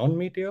versus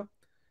non-meteor,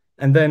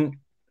 and then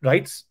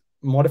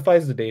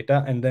modifies the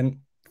data, and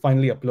then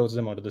finally uploads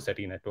them onto the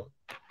SETI network.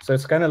 So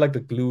it's kind of like the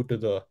glue to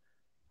the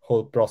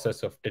whole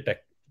process of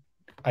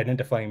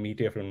identifying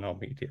meteor from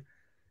non-meteor.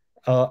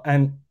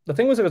 And the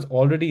thing was, it was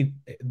already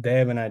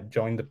there when I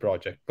joined the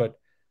project, but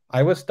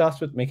I was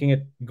tasked with making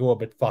it go a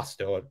bit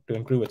faster or to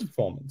improve its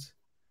performance.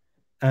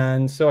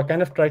 And so I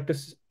kind of tried to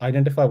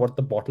identify what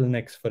the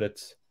bottlenecks for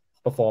its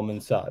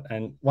performance are.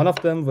 And one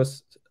of them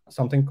was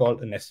something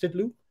called a nested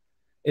loop.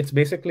 It's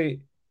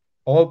basically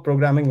all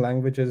programming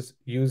languages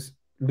use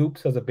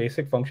loops as a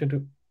basic function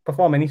to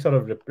perform any sort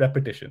of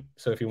repetition.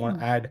 So if you want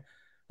to add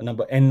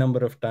a n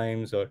number of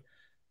times or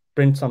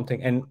print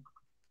something n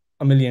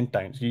a million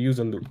times, you use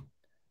a loop.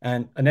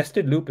 And a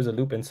nested loop is a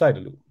loop inside a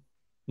loop.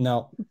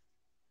 Now,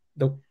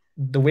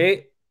 the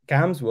way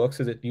CAMS works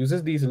is it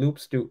uses these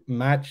loops to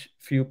match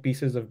few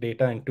pieces of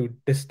data into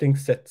distinct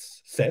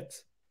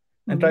sets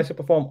and tries to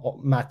perform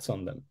maths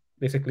on them,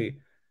 basically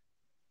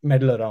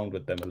meddle around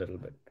with them a little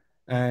bit.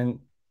 And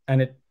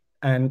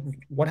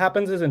what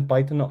happens is, in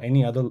Python or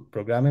any other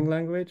programming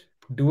language,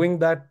 doing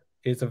that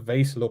is a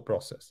very slow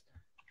process.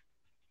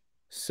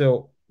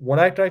 So what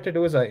I try to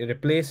do is I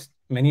replace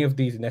many of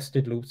these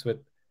nested loops with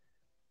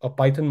a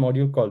Python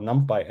module called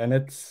NumPy, and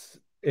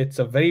it's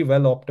a very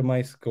well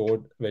optimized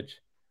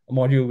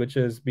module which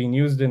is being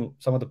used in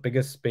some of the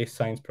biggest space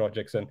science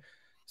projects, and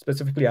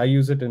specifically I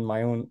use it in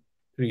my own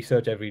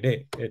research every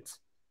day. It's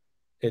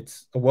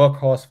a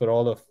workhorse for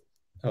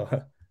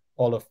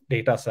all of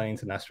data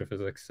science and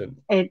astrophysics,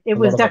 and it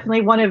was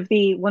definitely one of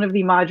the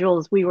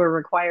modules we were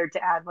required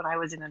to add when I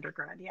was in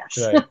undergrad. Yes.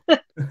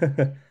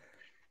 Right.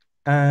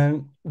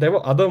 And there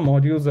were other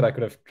modules that I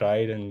could have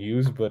tried and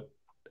used, but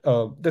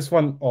this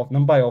one of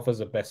NumPy offers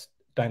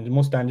the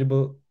most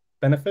tangible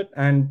benefit,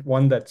 and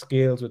one that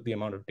scales with the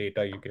amount of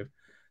data you give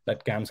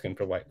that CAMS can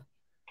provide.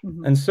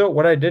 And so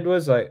what I did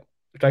was I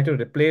tried to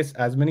replace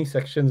as many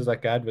sections as I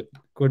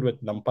could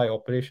with NumPy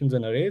operations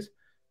and arrays,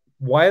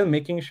 while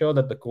making sure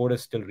that the code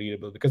is still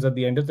readable, because at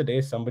the end of the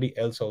day, somebody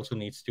else also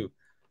needs to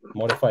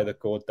modify the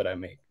code that I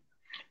make.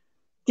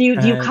 Do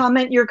you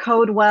comment your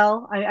code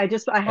well? I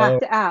have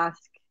to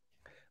ask.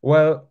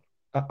 Well,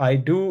 I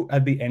do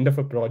at the end of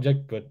a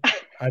project, but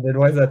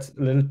otherwise that's a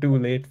little too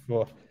late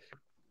for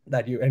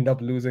that. You end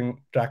up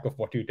losing track of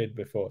what you did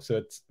before. So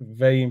it's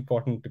very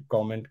important to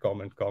comment.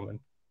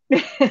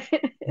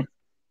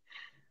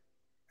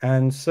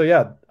 And so,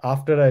 yeah,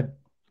 after I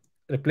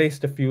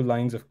replaced a few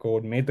lines of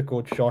code, made the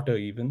code shorter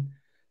even,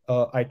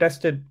 I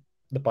tested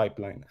the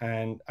pipeline,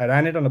 and I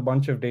ran it on a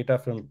bunch of data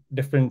from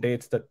different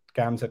dates that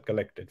CAMS had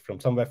collected, from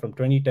somewhere from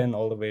 2010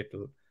 all the way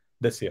to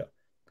this year.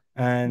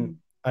 And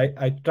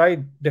I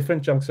tried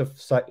different chunks of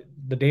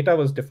the data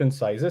was different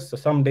sizes. So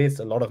some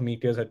days a lot of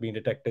meteors had been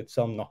detected,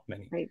 some not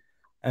many. Right.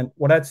 And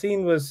what I'd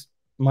seen was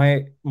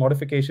my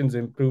modifications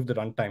improved the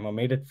runtime or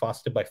made it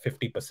faster by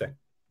 50%.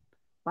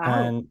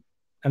 Wow.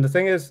 And the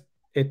thing is,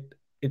 it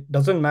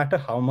doesn't matter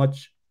how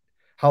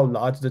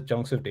large the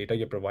chunks of data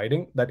you're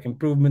providing, that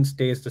improvement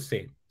stays the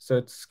same. So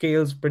it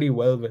scales pretty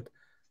well with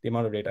the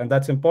amount of data. And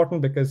that's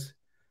important because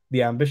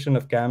the ambition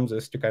of CAMS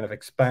is to kind of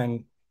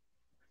expand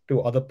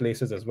to other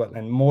places as well,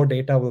 and more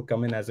data will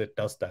come in as it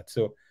does that.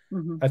 So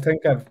I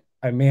think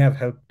I may have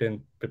helped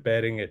in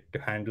preparing it to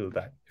handle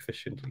that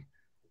efficiently.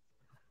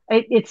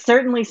 It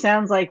certainly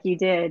sounds like you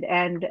did.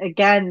 And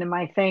again,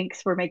 my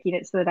thanks for making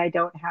it so that I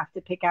don't have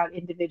to pick out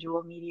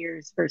individual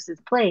meteors versus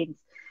planes.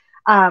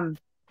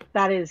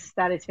 That is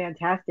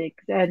fantastic.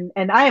 And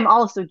I am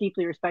also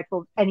deeply respectful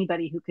of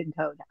anybody who can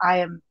code.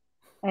 I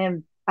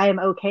am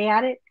okay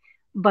at it,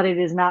 but it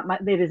is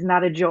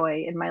not a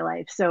joy in my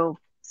life. So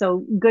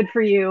good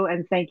for you,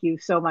 and thank you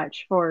so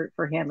much for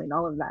handling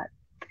all of that.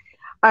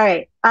 All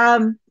right,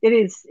 it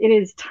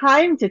is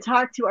time to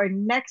talk to our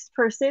next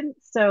person.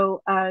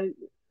 So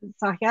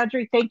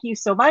Sahyadri, thank you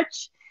so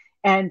much.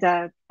 And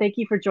thank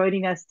you for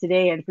joining us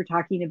today and for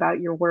talking about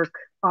your work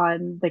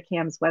on the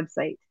CAMS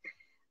website.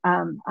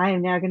 I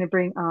am now going to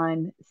bring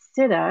on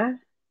Siddha.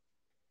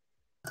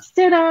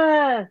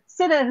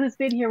 Siddha, who's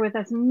been here with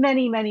us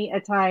many a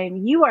time.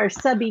 You are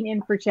subbing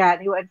in for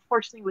Chad, who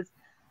unfortunately was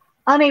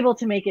unable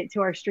to make it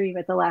to our stream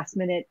at the last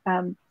minute.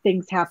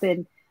 Things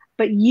happen.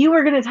 But you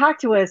are going to talk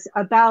to us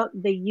about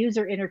the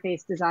user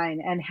interface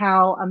design and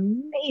how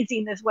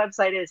amazing this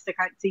website is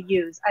to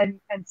use. And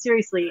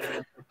seriously,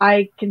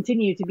 I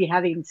continue to be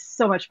having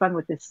so much fun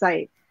with this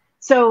site.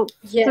 So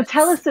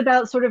tell us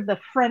about sort of the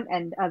front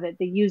end of it,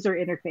 the user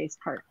interface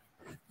part.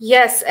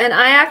 Yes, and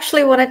I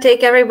actually want to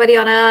take everybody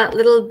on a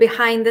little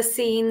behind the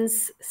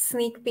scenes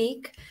sneak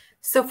peek.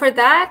 So for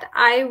that,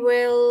 I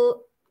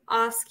will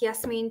ask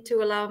Yasmin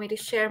to allow me to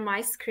share my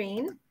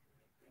screen.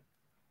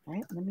 All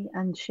right, let me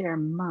unshare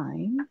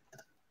mine.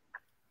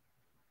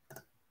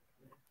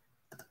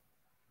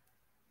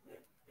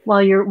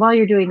 While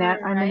you're doing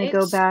that, I'm going to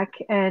go back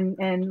and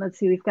let's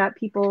see. We've got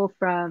people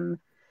from,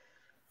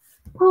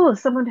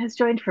 someone has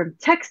joined from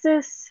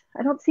Texas.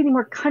 I don't see any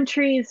more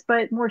countries,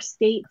 but more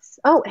states.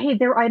 Oh, hey,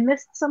 I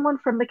missed someone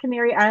from the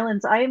Canary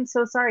Islands. I am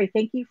so sorry.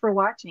 Thank you for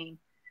watching.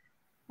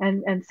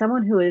 And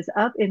someone who is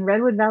up in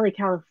Redwood Valley,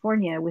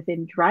 California,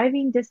 within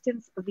driving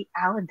distance of the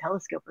Allen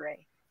Telescope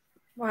Array.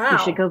 Wow. You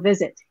should go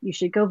visit. You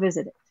should go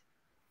visit it.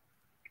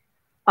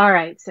 All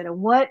right, so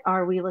what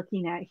are we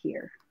looking at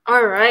here?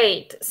 All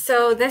right.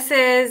 So this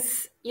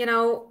is,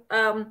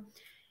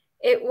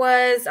 it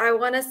was, I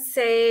want to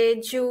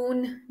say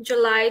June,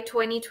 July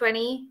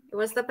 2020. It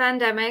was the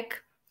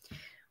pandemic.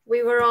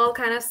 We were all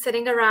kind of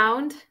sitting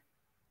around,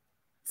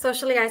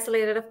 socially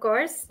isolated, of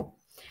course.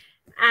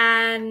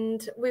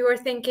 And we were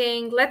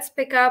thinking, let's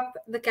pick up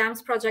the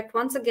CAMS project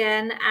once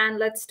again, and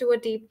let's do a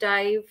deep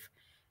dive,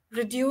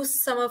 reduce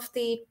some of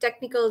the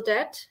technical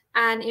debt,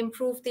 and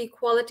improve the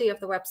quality of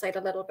the website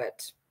a little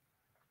bit.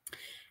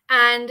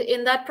 And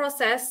in that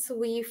process,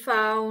 we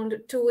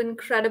found two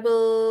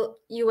incredible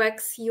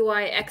UX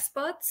UI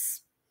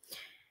experts,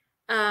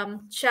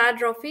 Chad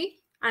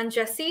Roffey and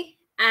Jesse,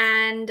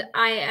 and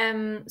I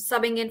am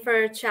subbing in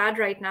for Chad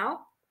right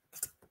now.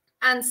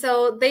 And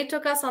so they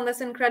took us on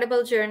this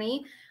incredible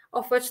journey,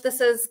 of which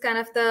this is kind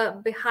of the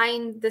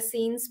behind the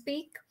scenes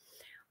peek,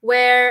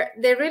 where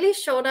they really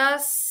showed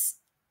us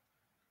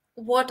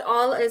what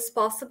all is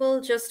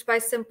possible just by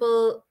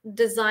simple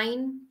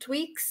design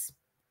tweaks.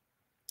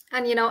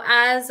 And,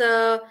 as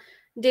a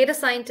data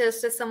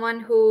scientist, as someone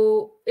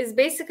who is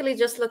basically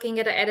just looking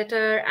at an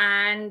editor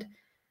and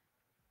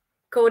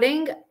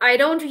coding, I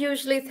don't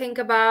usually think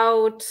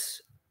about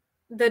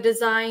the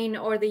design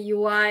or the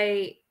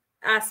UI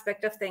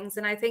aspect of things.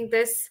 And I think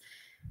this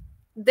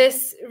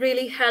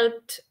really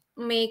helped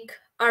make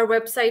our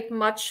website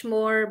much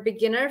more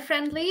beginner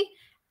friendly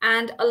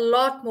and a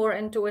lot more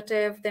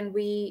intuitive than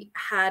we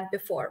had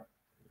before.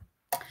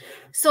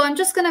 So I'm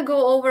just going to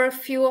go over a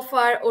few of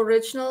our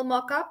original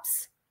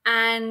mockups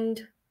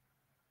and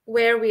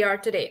where we are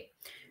today.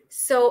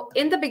 So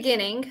in the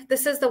beginning,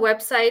 this is the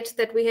website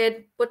that we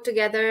had put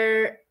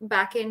together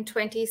back in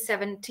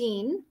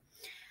 2017.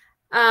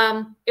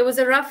 It was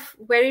a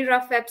very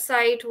rough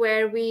website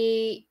where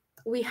we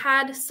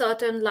had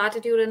certain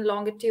latitude and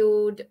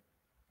longitude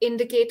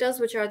indicators,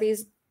 which are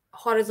these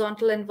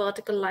horizontal and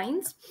vertical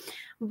lines,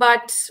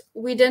 but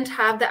we didn't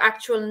have the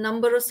actual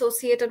number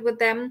associated with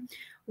them.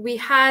 We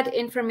had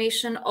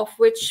information of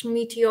which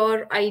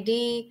METEOR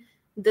ID,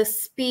 the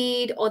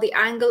speed or the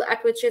angle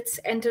at which it's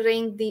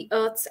entering the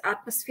Earth's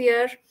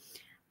atmosphere.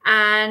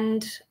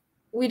 And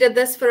we did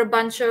this for a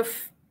bunch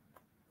of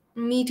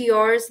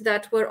meteors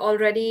that were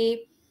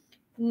already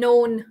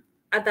known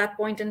at that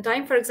point in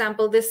time. For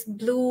example, this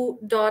blue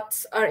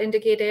dots are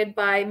indicated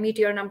by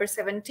meteor number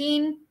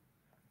 17,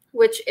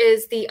 which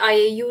is the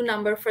IAU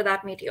number for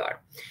that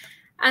meteor.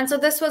 And so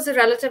this was a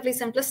relatively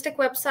simplistic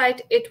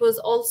website. It was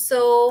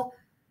also,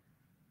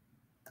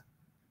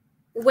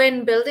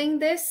 when building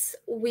this,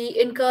 we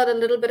incurred a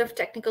little bit of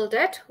technical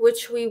debt,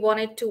 which we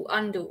wanted to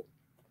undo.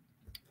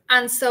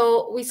 And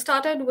so we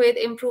started with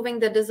improving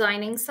the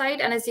designing side.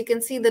 And as you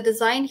can see, the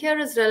design here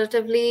is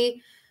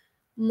relatively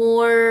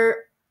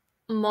more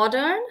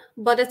modern,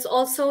 but it's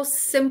also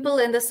simple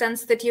in the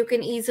sense that you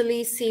can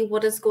easily see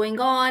what is going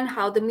on,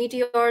 how the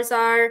meteors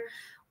are,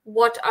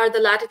 what are the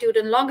latitude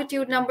and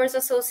longitude numbers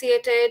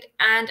associated.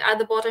 And at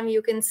the bottom,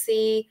 you can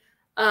see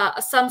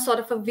some sort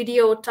of a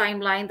video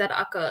timeline that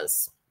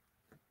occurs.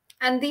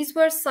 And these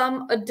were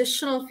some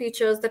additional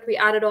features that we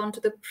added on to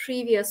the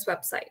previous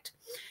website.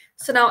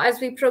 So now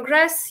as we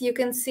progress, you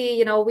can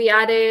see, we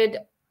added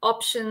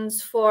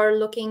options for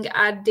looking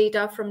at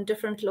data from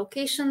different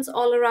locations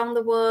all around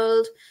the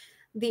world,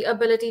 the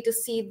ability to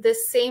see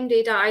this same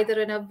data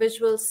either in a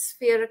visual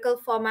spherical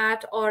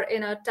format or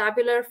in a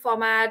tabular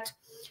format,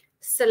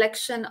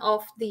 selection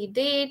of the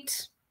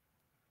date,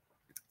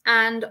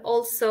 and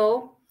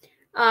also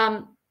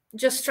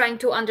just trying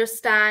to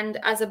understand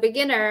as a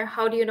beginner,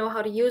 how do you know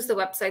how to use the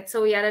website?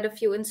 So we added a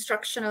few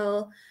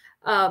instructional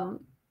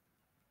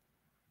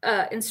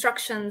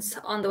instructions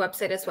on the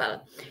website as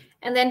well.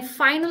 And then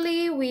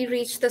finally, we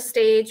reach the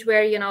stage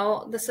where, you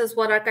know, this is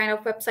what our kind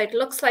of website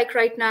looks like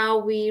right now.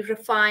 We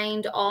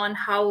refined on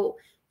how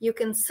you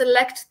can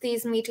select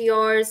these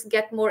meteors,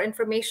 get more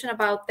information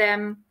about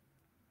them.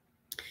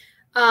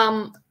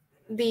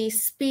 The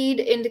speed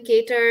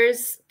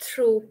indicators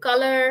through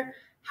color,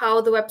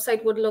 how the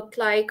website would look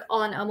like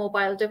on a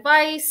mobile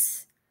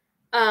device,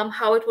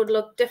 how it would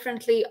look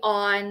differently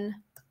on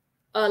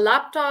a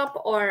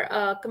laptop or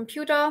a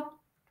computer,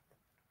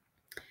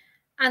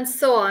 and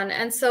so on.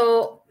 And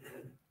so,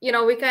 you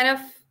know, we kind of,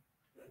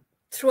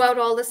 throughout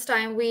all this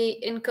time, we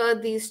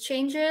incurred these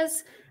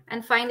changes.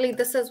 And finally,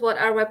 this is what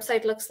our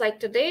website looks like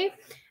today.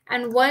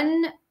 And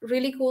one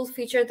really cool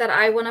feature that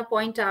I want to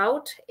point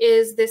out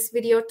is this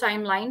video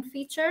timeline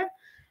feature.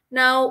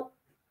 Now,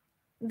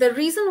 the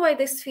reason why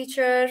this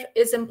feature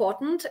is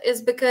important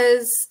is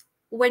because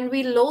when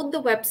we load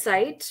the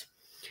website,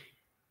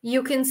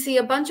 you can see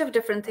a bunch of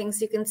different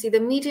things. You can see the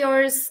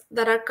meteors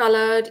that are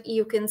colored.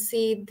 You can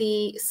see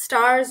the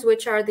stars,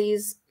 which are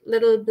these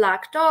little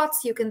black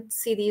dots. You can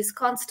see these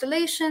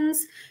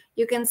constellations.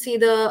 You can see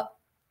the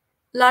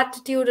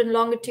latitude and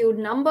longitude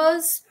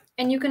numbers.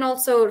 And you can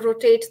also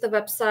rotate the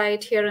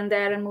website here and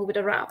there and move it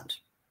around.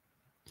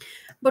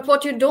 But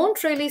what you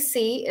don't really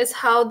see is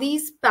how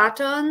these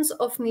patterns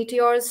of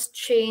meteors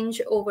change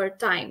over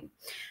time.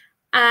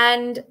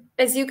 And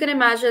as you can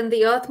imagine,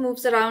 the Earth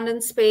moves around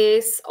in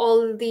space.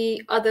 All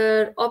the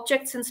other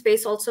objects in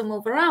space also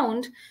move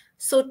around.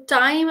 So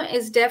time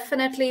is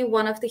definitely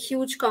one of the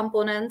huge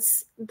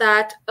components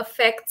that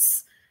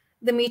affects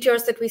the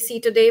meteors that we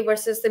see today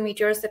versus the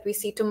meteors that we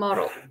see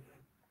tomorrow.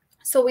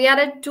 So we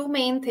added two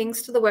main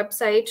things to the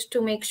website to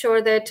make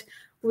sure that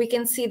we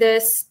can see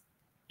this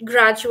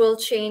gradual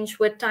change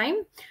with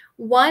time.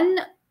 One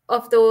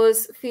of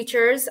those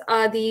features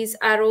are these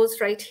arrows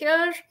right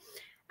here.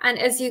 And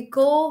as you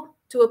go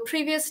to a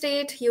previous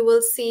date, you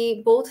will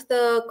see both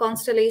the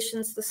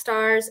constellations, the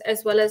stars,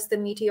 as well as the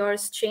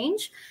meteors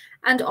change.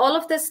 And all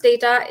of this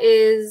data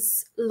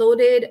is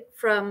loaded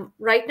from,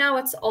 right now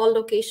it's all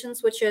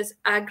locations, which is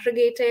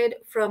aggregated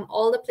from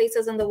all the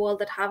places in the world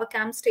that have a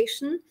cam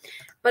station.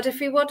 But if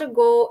we were to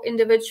go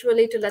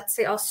individually to, let's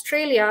say,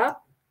 Australia,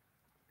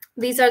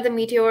 these are the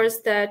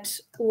meteors that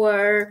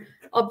were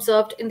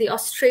observed in the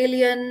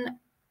Australian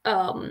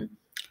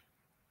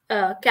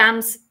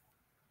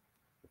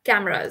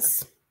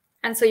cameras.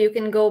 And so you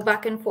can go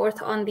back and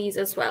forth on these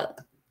as well.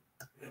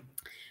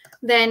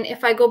 Then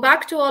if I go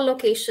back to all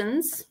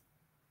locations,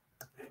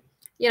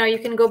 you know, you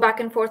can go back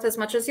and forth as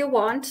much as you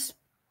want.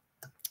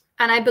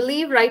 And I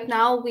believe right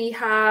now we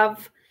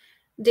have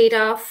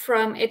data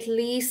from at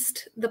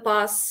least the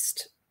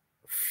past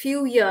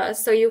few years.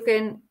 So you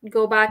can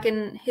go back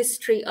in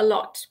history a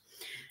lot.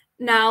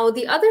 Now,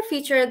 the other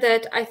feature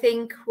that I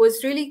think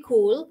was really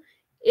cool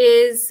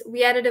is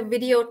we added a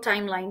video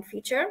timeline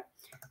feature.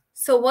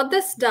 So what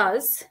this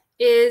does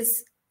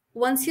is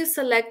once you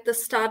select the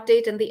start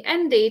date and the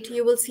end date,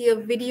 you will see a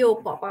video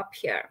pop up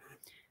here.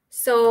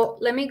 So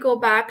let me go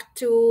back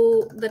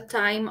to the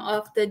time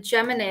of the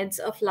Geminids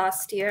of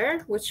last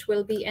year, which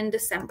will be in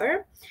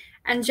December.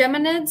 And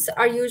Geminids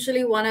are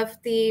usually one of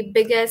the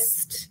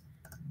biggest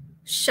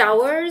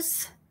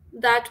showers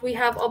that we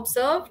have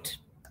observed.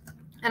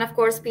 And of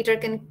course, Peter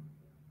can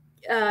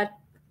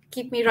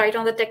keep me right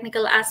on the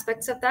technical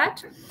aspects of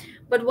that.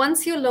 But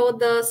once you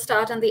load the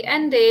start and the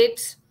end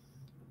date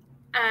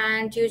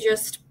and you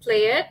just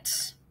play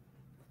it,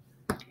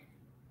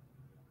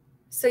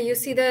 so you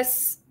see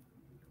this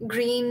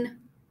green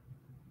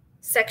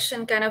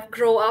section kind of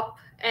grow up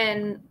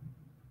and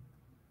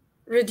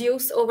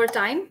reduce over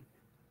time.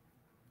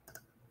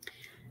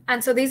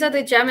 And so these are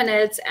the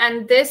Geminids,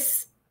 and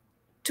this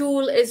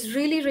tool is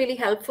really, really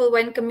helpful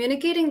when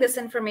communicating this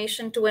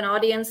information to an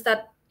audience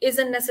that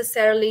isn't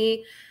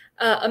necessarily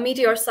a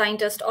meteor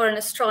scientist or an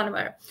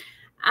astronomer.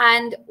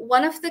 And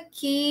one of the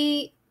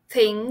key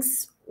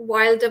things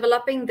while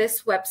developing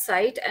this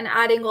website and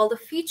adding all the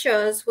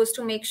features was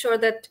to make sure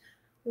that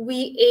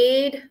we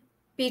aid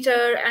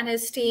Peter and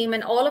his team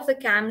and all of the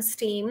CAMS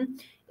team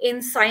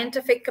in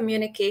scientific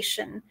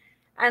communication.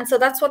 And so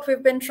that's what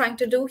we've been trying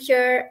to do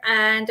here.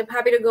 And I'm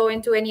happy to go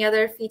into any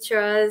other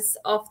features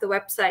of the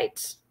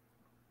website.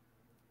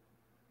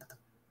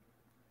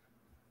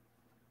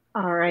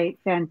 All right,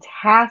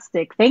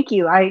 fantastic. Thank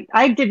you. I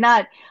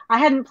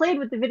hadn't played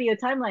with the video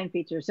timeline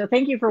feature, so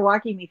thank you for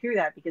walking me through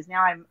that, because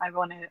now I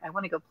want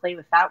to go play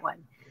with that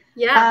one.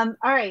 Yeah.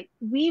 All right,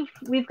 we've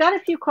got a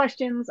few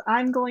questions.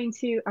 I'm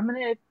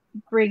gonna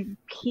bring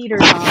Peter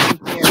on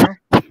here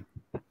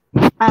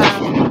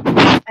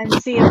and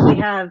see if we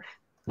have.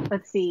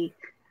 Let's see,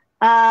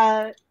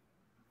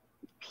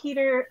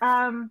 Peter.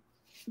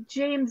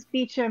 James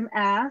Beecham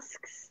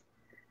asks,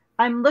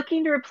 I'm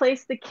looking to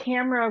replace the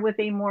camera with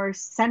a more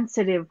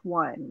sensitive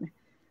one.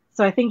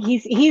 So I think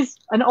he's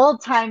an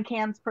old-time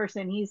CAMS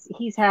person.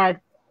 He's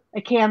had a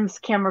CAMS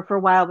camera for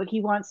a while, but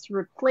he wants to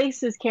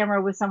replace his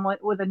camera with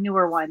a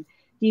newer one.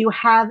 Do you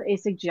have a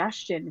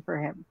suggestion for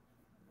him?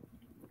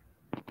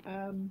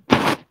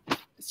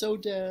 so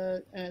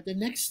the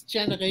next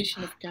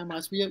generation of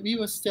cameras, we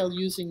were still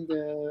using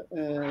the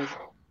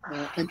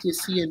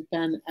NTSC and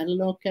PAN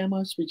analog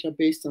cameras, which are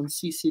based on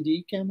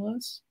CCD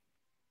cameras.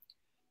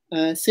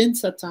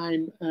 Since that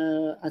time,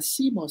 a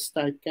CMOS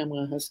type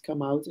camera has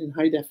come out in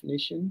high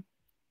definition,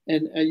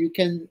 and you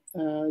can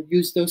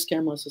use those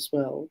cameras as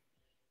well.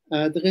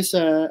 There is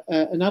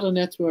another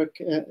network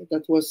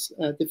that was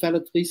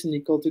developed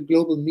recently called the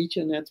Global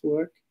METEOR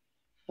Network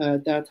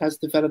that has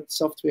developed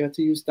software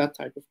to use that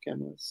type of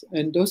cameras.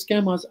 And those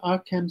cameras are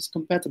CAMS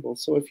compatible.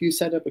 So if you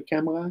set up a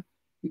camera,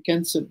 you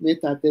can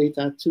submit that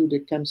data to the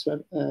CAMS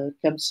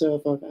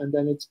server, and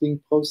then it's being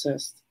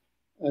processed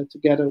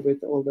together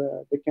with all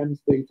the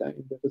CAMS data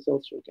in the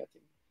results you're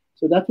getting.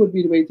 So that would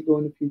be the way to go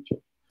in the future.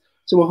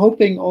 So we're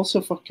hoping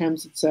also for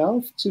CAMS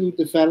itself to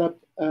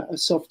develop a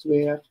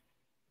software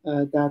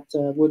that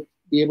would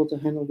be able to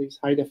handle these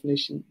high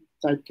definition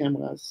type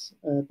cameras.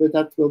 But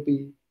that's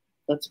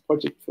a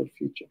project for the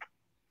future.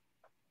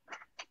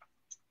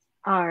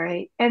 All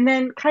right. And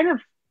then kind of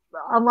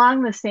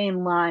along the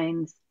same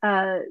lines,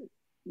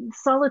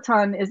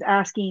 Soliton is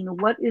asking,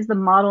 what is the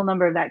model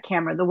number of that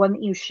camera, the one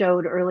that you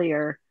showed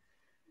earlier?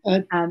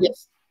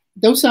 Yes,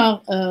 those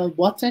are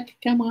WATEC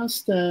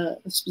cameras,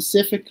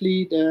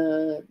 specifically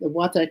the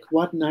WATEC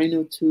WAT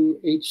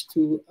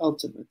 902H2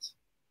 Ultimate.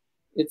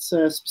 It's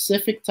a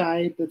specific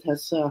type. It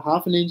has a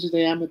 1/2 inch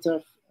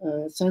diameter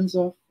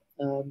sensor.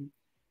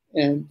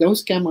 And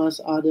those cameras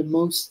are the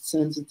most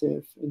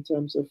sensitive in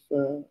terms of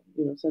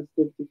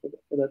sensitivity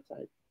for that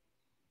type.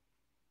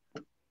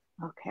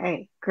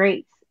 Okay,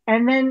 great.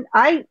 And then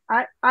I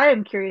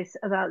am curious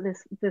about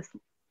this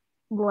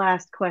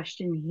last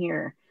question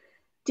here.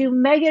 Do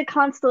mega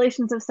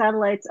constellations of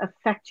satellites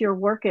affect your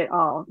work at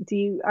all?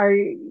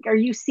 Are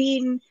you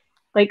seeing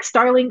like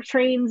Starlink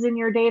trains in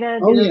your data?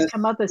 Do those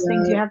come up as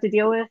things you have to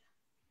deal with?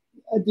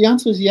 The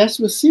answer is yes,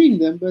 we're seeing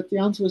them, but the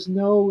answer is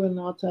no, we're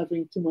not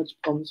having too much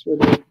problems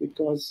with it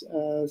because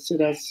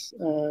SETA's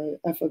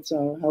efforts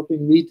are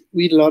helping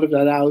weed a lot of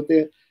that out.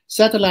 The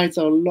satellites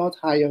are a lot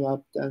higher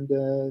up than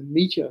the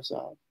meteors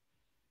are.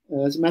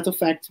 As a matter of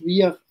fact,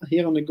 we are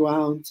here on the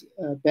ground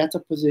better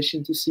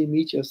positioned to see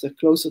meteors. They're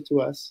closer to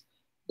us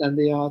than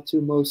they are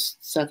to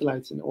most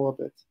satellites in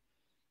orbit.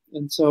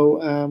 And so,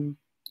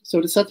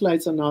 so the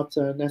satellites are not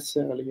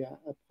necessarily a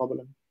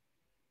problem.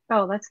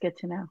 Oh, that's good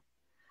to know.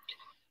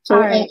 So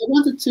I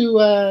wanted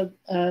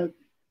to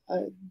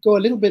go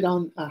a little bit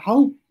on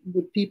how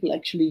would people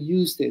actually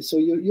use this. So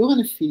you're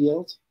in a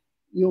field,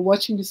 you're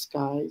watching the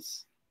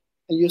skies,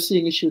 and you're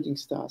seeing a shooting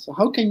star. So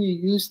how can you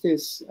use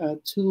this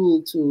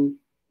tool to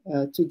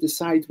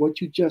decide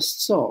what you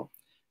just saw?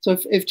 So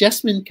if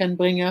Jasmine can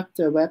bring up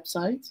the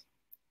website,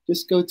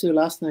 just go to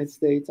last night's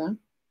data.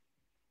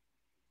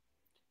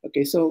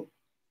 Okay, so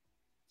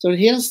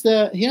here's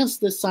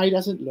the site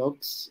as it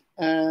looks.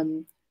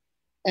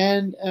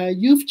 And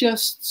you've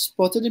just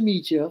spotted a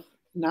meteor.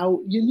 Now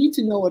you need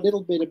to know a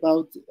little bit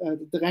about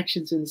the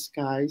directions in the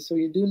sky. So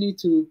you do need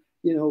to,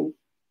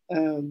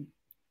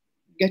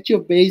 get your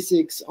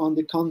basics on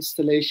the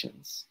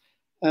constellations.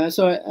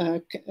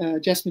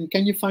 Jasmine,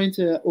 can you find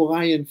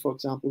Orion, for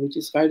example, which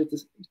is right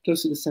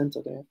close to the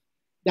center there?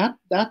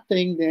 That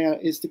thing there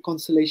is the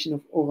constellation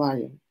of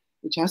Orion,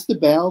 which has the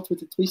belt with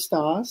the 3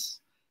 stars.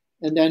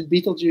 And then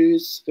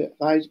Betelgeuse,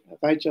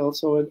 Rigel,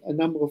 so a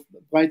number of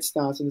bright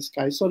stars in the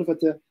sky, sort of at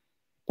the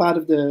part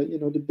of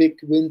the big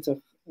winter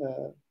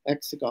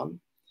hexagon.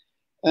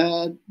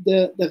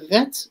 The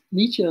red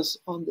meteors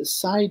on the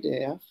side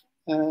there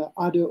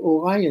are the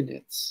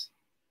Orionids.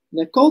 And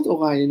they're called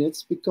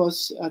Orionids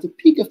because at the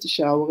peak of the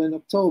shower in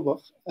October,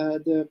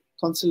 the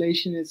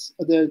constellation is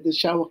the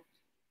shower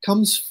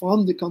comes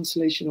from the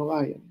constellation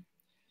Orion.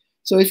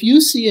 So if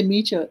you see a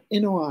meteor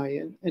in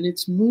Orion and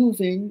it's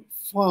moving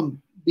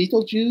from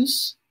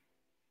Betelgeuse,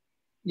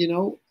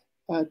 to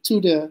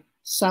the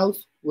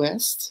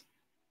southwest,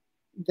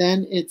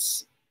 then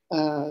it's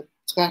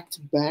tracked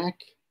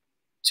back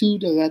to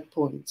the red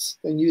points.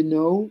 Then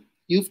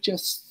you've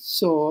just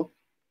saw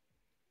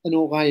an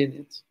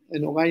Orionid.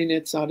 And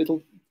Orionids are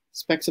little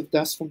specks of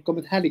dust from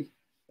Comet Halley.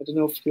 I don't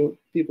know if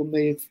people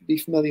may be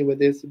familiar with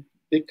this. A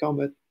big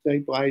comet, very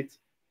bright,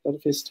 a lot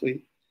of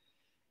history.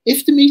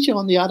 If the meteor,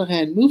 on the other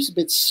hand, moves a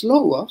bit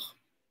slower,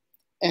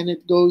 and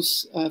it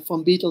goes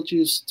from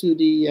Betelgeuse to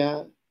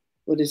the,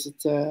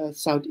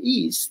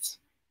 southeast,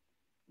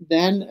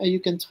 then you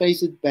can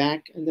trace it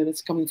back, and then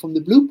it's coming from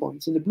the blue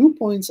points. And the blue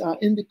points are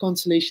in the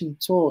constellation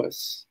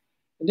Taurus,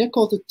 and they're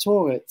called the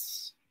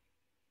Taurids.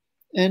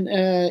 And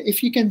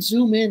if you can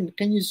zoom in,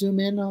 can you zoom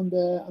in on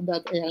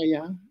that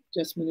area?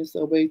 Jasmine, is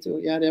there a way to?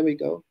 Yeah, there we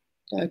go.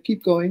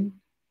 Keep going.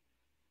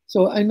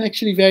 So I'm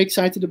actually very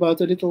excited about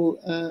the little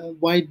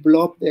white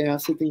blob there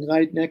sitting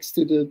right next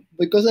to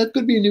because that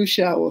could be a new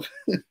shower.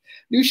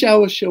 New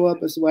showers show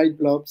up as white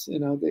blobs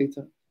in our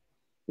data.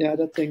 Yeah,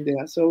 that thing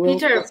there. So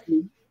Peter,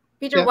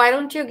 yeah. Why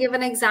don't you give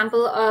an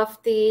example of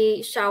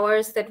the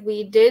showers that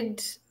we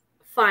did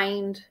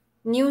find,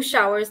 new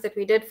showers that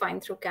we did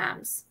find through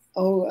CAMS?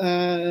 Oh,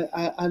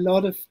 a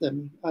lot of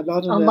them. A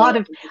lot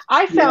of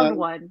I found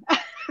one.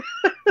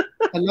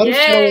 A lot of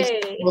showers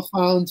were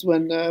found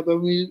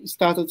when we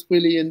started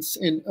really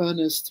in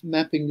earnest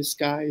mapping the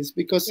skies,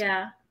 because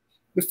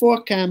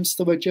before camps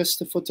there were just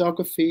the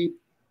photography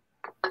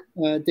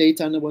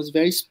data, and it was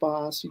very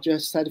sparse. You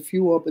just had a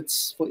few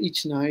orbits for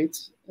each night,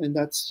 and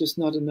that's just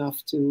not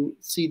enough to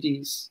see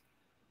these.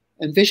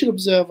 And visual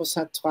observers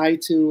had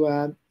tried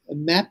to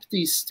map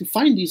these, to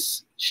find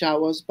these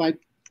showers by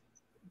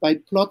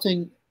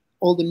plotting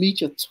all the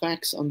meteor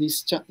tracks on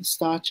these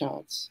star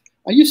charts.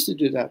 I used to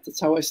do that. That's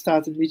how I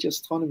started meteor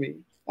astronomy.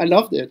 I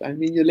loved it. I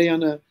mean, you lay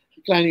on a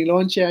reclining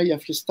lawn chair, you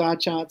have your star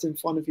charts in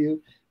front of you,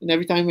 and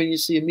every time when you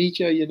see a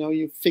meteor, you know,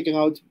 you figure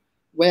out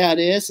where it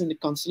is in the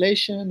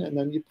constellation, and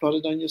then you plot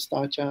it on your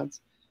star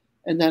charts.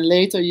 And then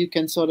later you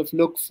can sort of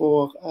look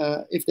for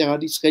if there are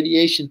these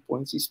radiation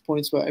points, these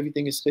points where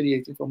everything is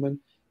radiating from. And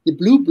the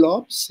blue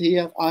blobs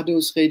here are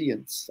those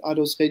radiants, are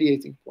those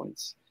radiating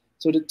points.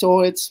 So the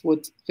torids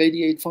would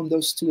radiate from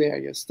those two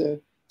areas. The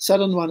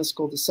southern one is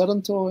called the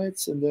southern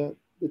torids, and the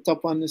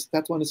top one is,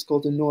 that one is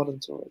called the northern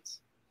torids.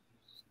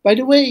 By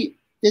the way,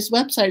 this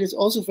website is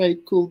also very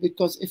cool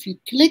because if you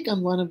click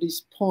on one of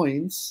these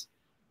points,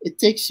 it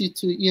takes you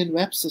to Ian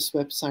Webster's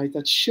website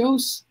that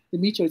shows the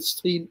meteoroid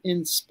stream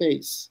in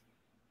space.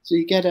 So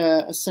you get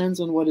a sense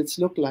on what it's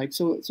looked like.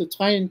 So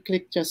try and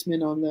click,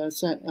 Jasmine, on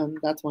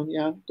that one.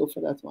 Yeah, go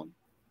for that one.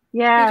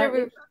 Yeah.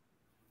 Peter,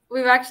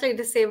 we've actually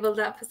disabled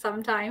that for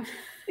some time.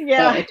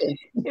 Yeah, okay.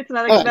 It's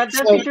not that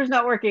feature's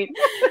not working.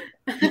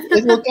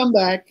 It will come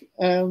back,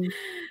 and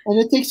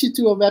it takes you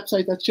to a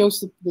website that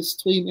shows the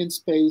stream in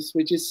space,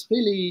 which is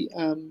really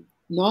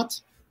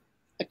not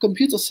a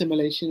computer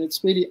simulation.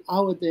 It's really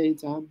our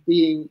data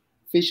being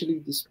visually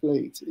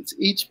displayed. It's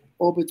each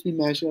orbit we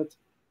measured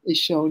is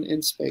shown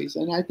in space,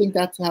 and I think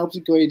that helps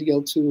a great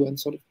deal too, and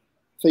sort of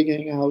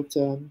figuring out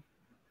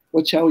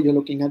what shower you're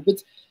looking at.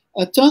 But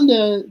turn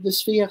the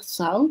sphere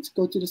south,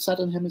 go to the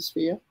southern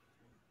hemisphere.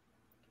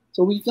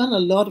 So we've done a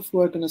lot of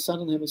work on the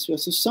southern hemisphere.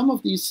 So some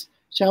of these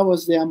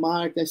showers, they are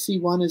marked. I see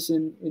one is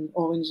in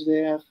orange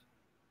there.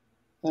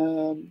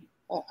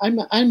 I'm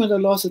at a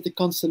loss at the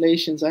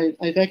constellations. I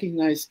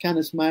recognize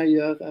Canis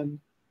Major,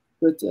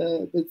 but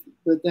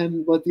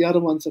then what the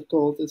other ones are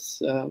called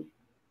is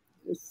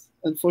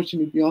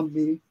unfortunately beyond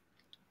me.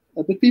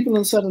 But people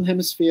in the southern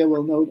hemisphere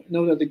will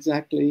know that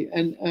exactly.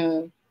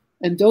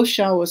 And those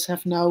showers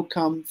have now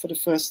come for the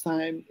first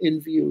time in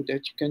view,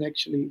 that you can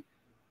actually,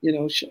 you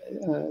know,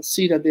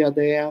 see that they are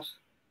there.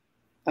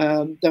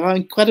 There are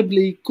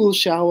incredibly cool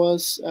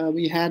showers.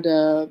 We had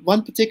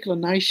one particular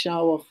nice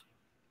shower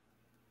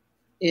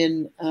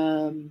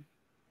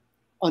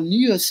on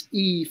New Year's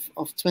Eve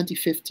of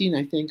 2015,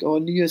 I think, or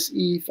New Year's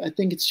Eve. I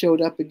think it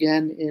showed up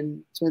again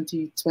in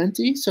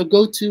 2020. So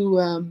go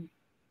to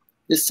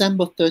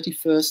December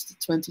 31st,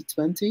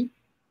 2020.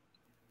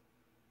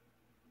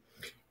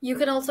 You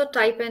can also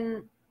type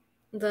in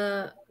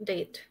the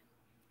date.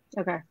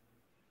 Okay.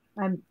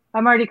 I'm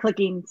already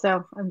clicking,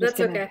 so I'm just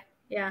That's okay.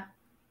 Yeah.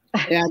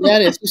 Yeah,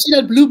 that is. You see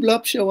that blue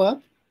blob show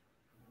up?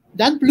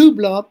 That blue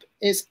blob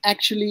is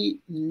actually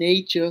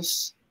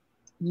nature's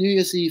New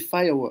Year's Eve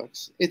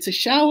fireworks. It's a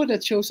shower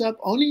that shows up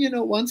only, you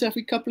know, once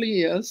every couple of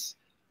years.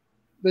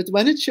 But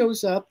when it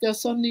shows up,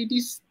 there's suddenly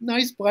these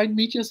nice bright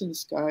meteors in the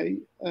sky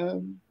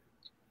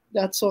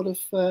that sort of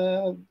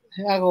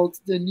herald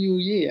the new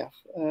year.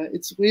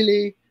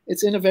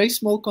 It's in a very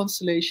small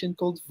constellation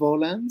called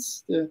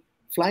Volans, the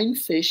flying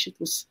fish. It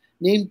was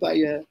named by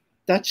a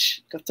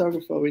Dutch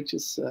cartographer, which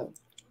is,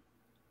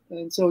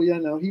 and so, you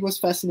know, he was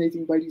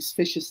fascinated by these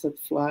fishes that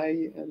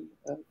fly,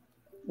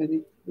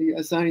 and he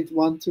assigned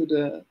one to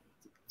the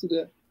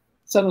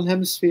southern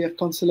hemisphere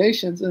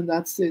constellations, and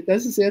that's it.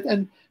 This is it,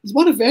 and it's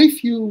one of very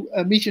few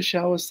meteor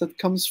showers that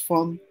comes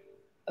from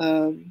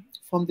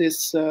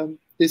this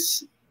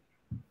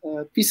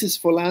Piscis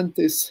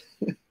Volantis,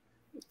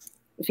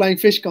 the flying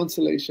fish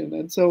constellation,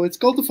 and so it's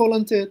called the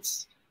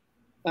Volantids.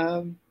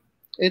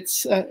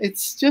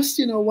 It's just,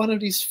 you know, one of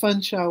these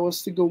fun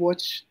showers to go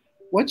watch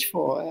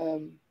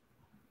for.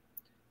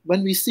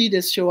 When we see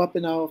this show up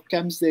in our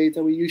camps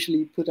data, we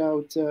usually put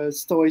out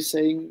stories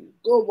saying,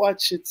 "Go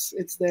watch,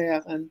 it's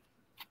there." And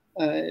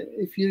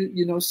if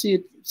you know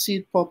see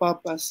it pop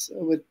up as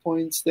with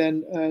points,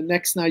 then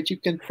next night you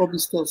can probably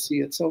still see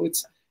it. So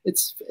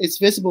it's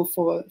visible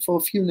for a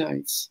few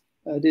nights.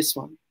 This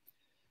one,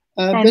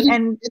 but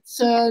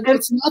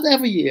it's not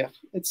every year.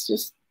 It's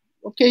just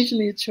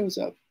occasionally it shows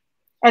up.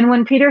 And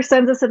when Peter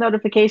sends us a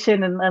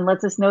notification and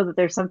lets us know that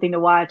there's something to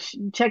watch,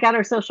 check out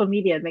our social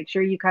media. Make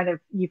sure you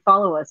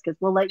follow us, because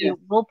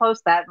we'll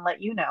post that and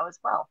let you know as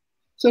well.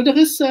 So there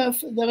is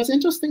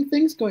interesting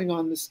things going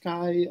on in the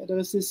sky. There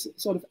is this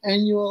sort of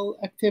annual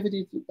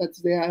activity that's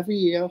there every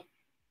year,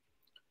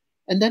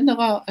 and then there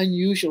are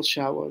unusual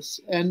showers.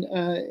 And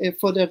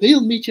for the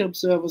real meteor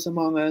observers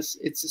among us,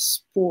 it's a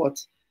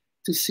sport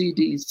to see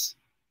these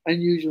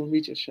unusual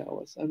meteor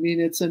showers. I mean,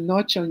 it's a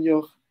notch on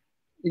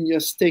in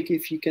your stick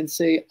if you can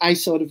say, "I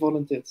saw the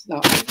Volantids."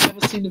 Now, I've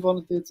never seen the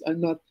Volantids.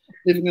 I'm not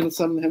living in the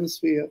southern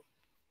hemisphere,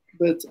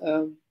 but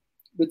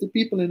the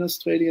people in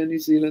Australia, New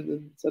Zealand,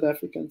 and South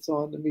Africa, and so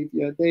on, the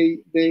media,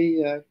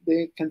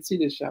 they can see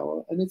the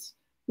shower, and it's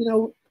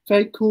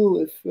very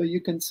cool if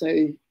you can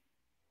say,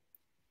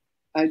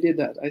 "I did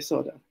that, I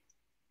saw that."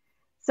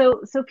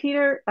 So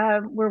Peter,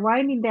 we're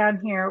winding down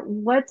here.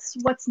 What's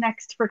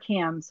next for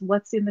CAMS?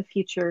 What's in the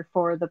future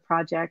for the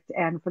project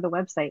and for the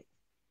website?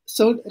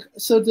 So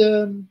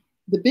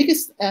the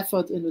biggest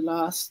effort in the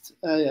last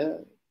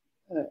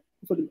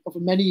for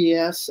many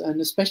years,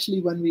 and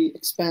especially when we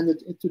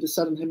expanded into the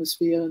Southern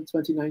Hemisphere in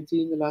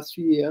 2019, the last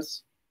few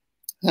years,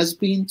 has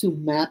been to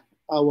map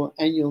our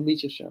annual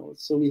meteor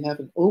showers. So we have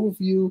an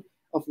overview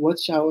of what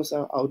showers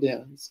are out there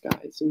in the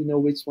sky, so we know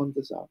which ones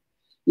those are.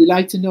 We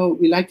like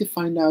to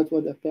find out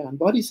what apparent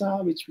bodies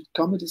are, which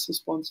comet is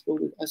responsible,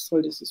 which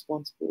asteroid is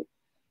responsible.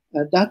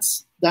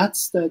 That's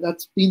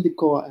been the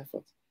core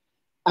effort.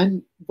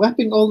 I'm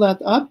wrapping all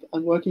that up.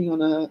 I'm working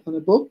on a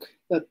book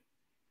that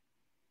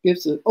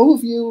gives an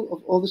overview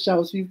of all the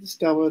showers we've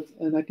discovered,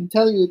 and I can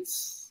tell you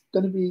it's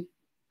going to be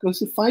close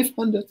to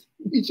 500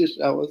 meteor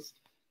showers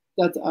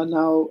that are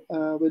now,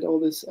 with all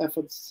these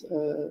efforts,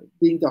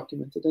 being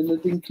documented, and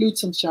it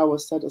includes some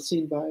showers that are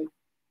seen by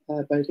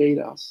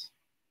radars.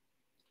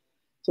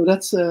 So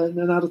that's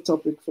another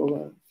topic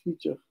for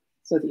future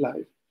SETI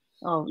Live.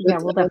 Oh, yeah,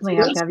 we'll definitely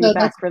have to have you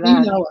back for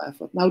that. That's our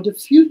effort. Now, the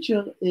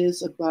future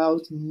is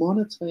about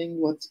monitoring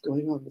what's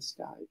going on in the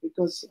sky,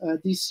 because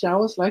these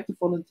showers, like the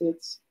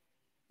volunteers,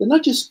 they're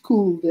not just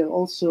cool, they're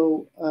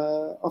also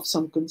of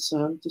some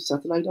concern to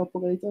satellite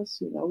operators.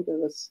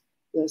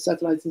 The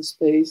satellites in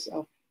space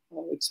are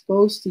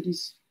exposed to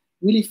these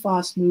really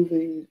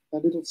fast-moving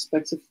little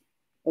specks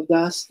of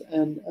dust,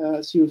 and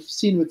as you've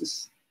seen with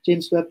this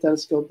James Webb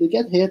Telescope, they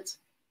get hit.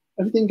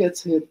 Everything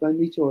gets hit by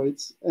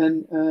meteoroids,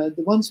 and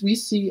the ones we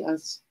see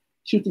as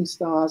shooting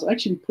stars are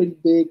actually pretty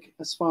big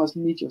as far as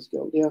meteors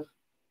go.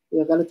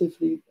 They're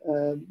relatively,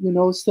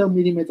 still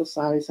millimeter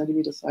size,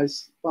 centimeter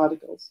size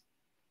particles.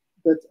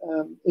 But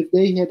if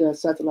they hit a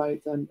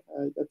satellite, then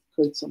that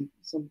creates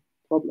some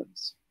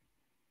problems.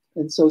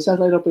 And so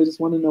satellite operators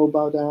want to know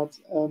about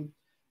that.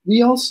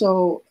 We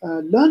also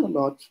learn a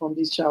lot from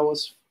these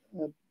showers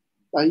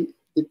by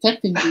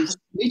detecting these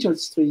meteor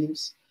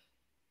streams.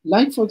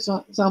 Like, for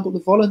example, the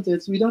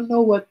volunteers, we don't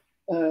know what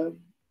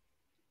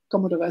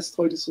comet or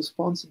asteroid is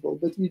responsible,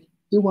 but we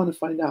do want to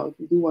find out.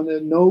 We do want to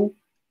know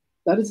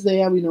that it's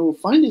there. We know we'll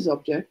find this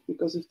object,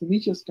 because if the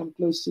meteors come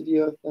close to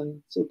the Earth,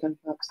 then so can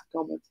perhaps the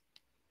comet.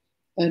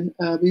 And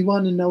we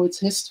want to know its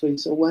history.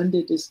 So when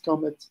did this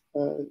comet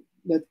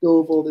let go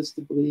of all this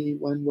debris?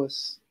 When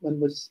was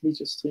this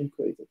meteor stream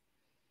created?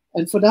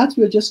 And for that,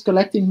 we're just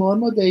collecting more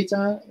and more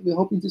data. We're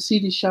hoping to see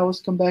these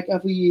showers come back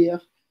every year.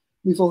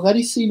 We've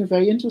already seen a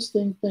very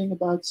interesting thing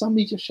about some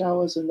meteor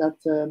showers, and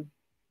that's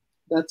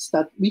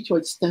that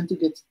meteoroids tend to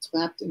get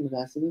trapped in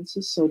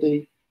resonances. So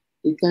they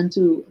tend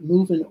to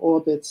move in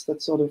orbits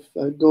that sort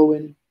of go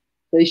in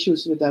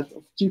ratios with that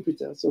of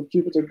Jupiter. So if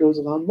Jupiter goes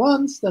around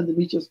once, then the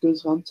meteor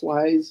goes around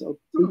twice or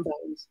three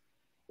times.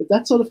 If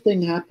that sort of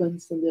thing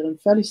happens, then they're in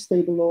fairly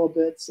stable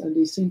orbits, and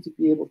they seem to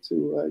be able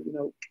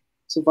to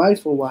survive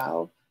for a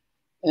while.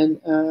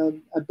 And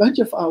a bunch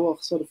of our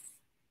sort of,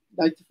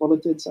 like the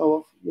volunteers,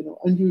 our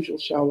unusual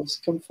showers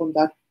come from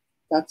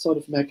that sort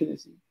of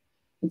mechanism.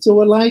 And so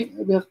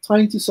we're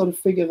trying to sort of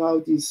figure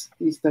out these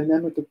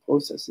dynamical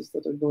processes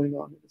that are going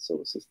on in the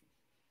solar system.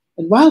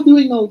 And while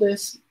doing all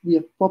this, we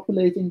are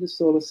populating the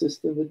solar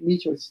system with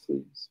meteor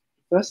streams.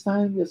 First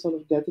time we're sort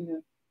of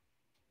getting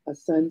a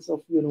sense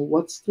of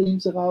what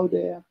streams are out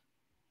there.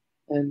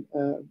 And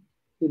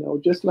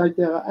just like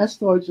there are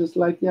asteroids, just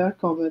like there are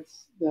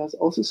comets, there's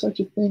also such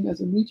a thing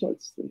as a meteor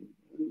stream.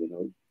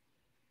 And,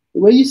 the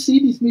way you see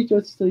these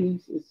meteor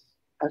streams is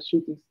as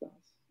shooting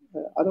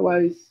stars.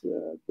 Otherwise,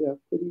 they are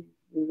pretty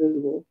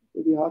invisible,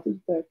 pretty hard to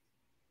detect.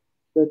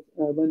 But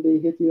when they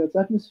hit the Earth's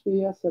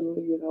atmosphere,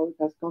 suddenly, it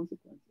has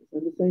consequences.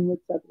 And the same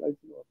with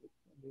satellites in orbit.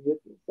 When they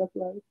hit the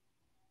satellite,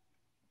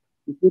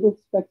 these little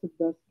specks of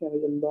dust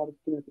carry a lot of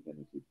kinetic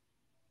energy.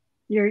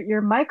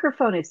 Your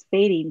microphone is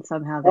fading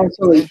somehow there. Oh,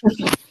 sorry.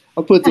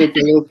 I'll put it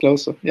a little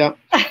closer. Yeah.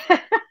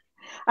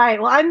 All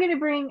right. Well, I'm going to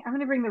bring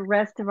the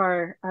rest of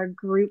our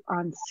group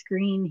on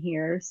screen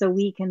here, so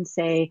we can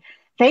say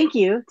thank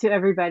you to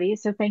everybody.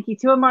 So thank you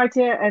to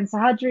Amartya and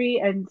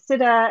Sahadri and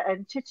Sita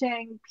and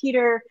Chicheng,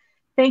 Peter.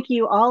 Thank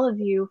you, all of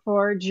you,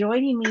 for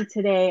joining me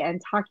today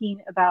and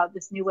talking about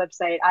this new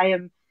website. I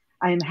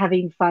am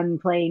having fun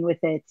playing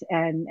with it,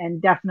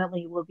 and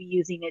definitely will be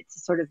using it to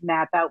sort of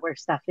map out where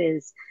stuff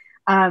is.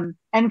 And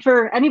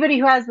for anybody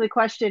who has the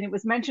question, it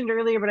was mentioned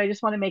earlier, but I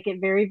just want to make it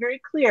very, very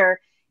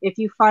clear. If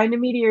you find a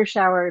meteor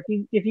shower,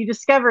 if you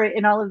discover it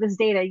in all of this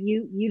data,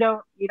 you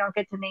don't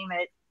get to name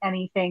it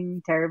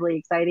anything terribly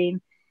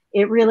exciting.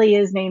 It really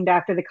is named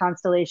after the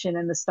constellation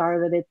and the star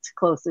that it's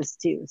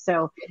closest to.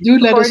 So do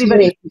let us know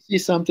if you see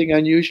something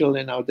unusual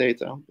in our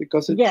data,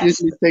 because it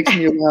usually takes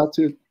me a while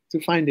to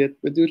find it,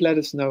 but do let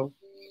us know.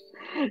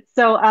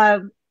 So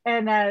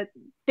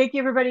thank you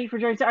everybody for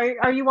joining.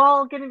 Are you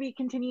all going to be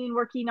continuing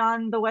working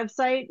on the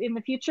website in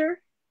the future?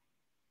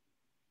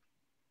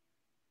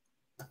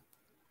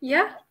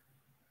 Yeah.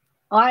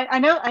 Well, I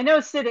know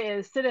SITA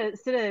is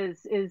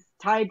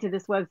tied to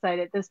this website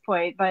at this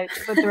point, but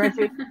the rest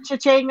of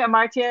Chicheng,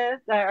 Amartya,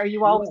 are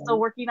you all still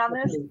working on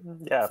this?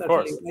 Yeah, of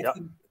course. Yeah.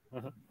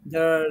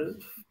 There are a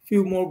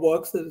few more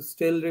works that are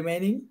still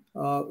remaining,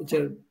 which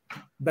are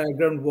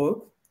background work.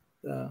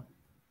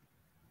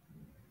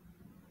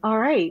 All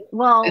right.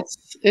 Well,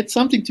 it's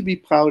something to be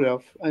proud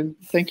of, and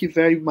thank you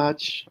very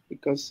much,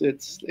 because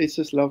it's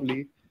just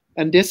lovely,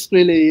 and this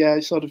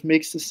really sort of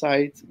makes the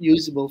site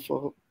usable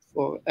for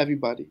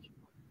everybody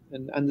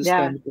and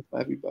understandable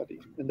for everybody,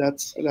 and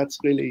that's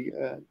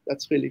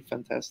really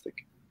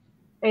fantastic.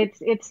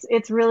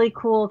 It's really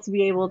cool to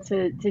be able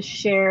to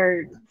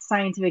share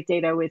scientific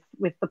data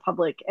with the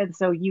public, and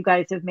so you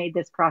guys have made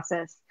this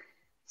process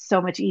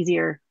so much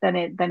easier than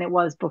it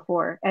was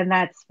before, and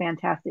that's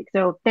fantastic.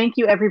 So thank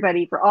you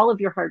everybody for all of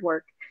your hard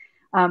work.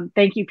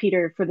 Thank you,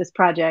 Peter, for this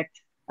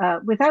project,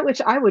 without which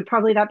I would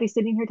probably not be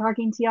sitting here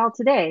talking to y'all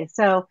today.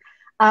 So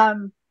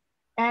thank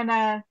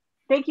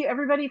you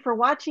everybody for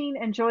watching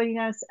and joining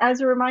us.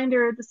 As a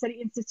reminder, the SETI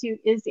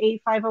Institute is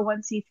a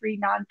 501c3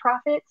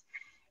 nonprofit.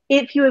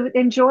 If you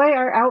enjoy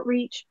our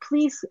outreach,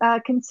 please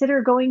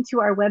consider going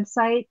to our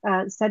website,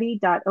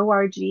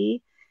 SETI.org,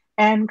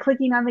 and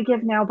clicking on the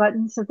Give Now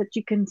button so that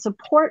you can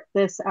support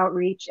this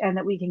outreach and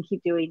that we can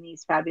keep doing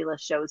these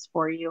fabulous shows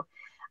for you.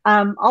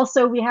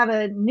 Also, we have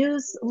a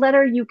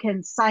newsletter you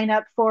can sign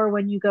up for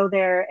when you go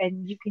there,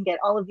 and you can get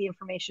all of the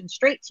information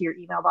straight to your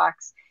email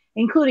box,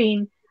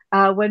 including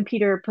when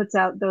Peter puts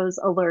out those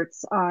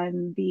alerts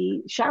on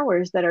the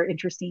showers that are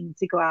interesting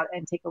to go out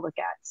and take a look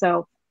at.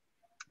 So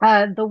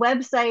the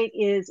website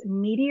is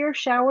METEOR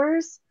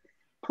showers,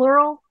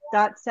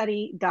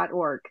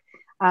 plural.seti.org.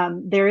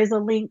 There is a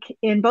link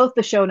in both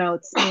the show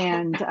notes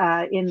and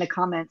in the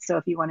comments. So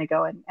if you want to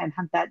go and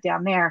hunt that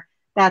down there,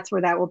 that's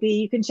where that will be.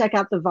 You can check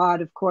out the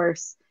VOD, of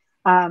course,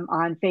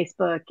 on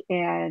Facebook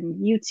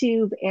and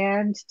YouTube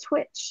and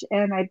Twitch.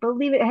 And I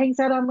believe it hangs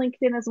out on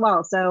LinkedIn as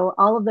well. So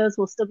all of those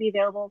will still be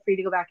available for you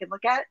to go back and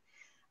look at.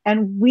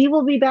 And we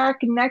will be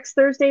back next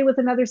Thursday with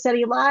another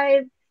SETI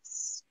Live,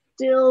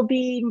 still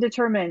being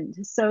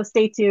determined. So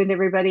stay tuned,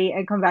 everybody,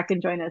 and come back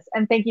and join us.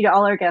 And thank you to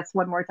all our guests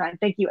one more time.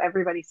 Thank you,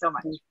 everybody, so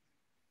much.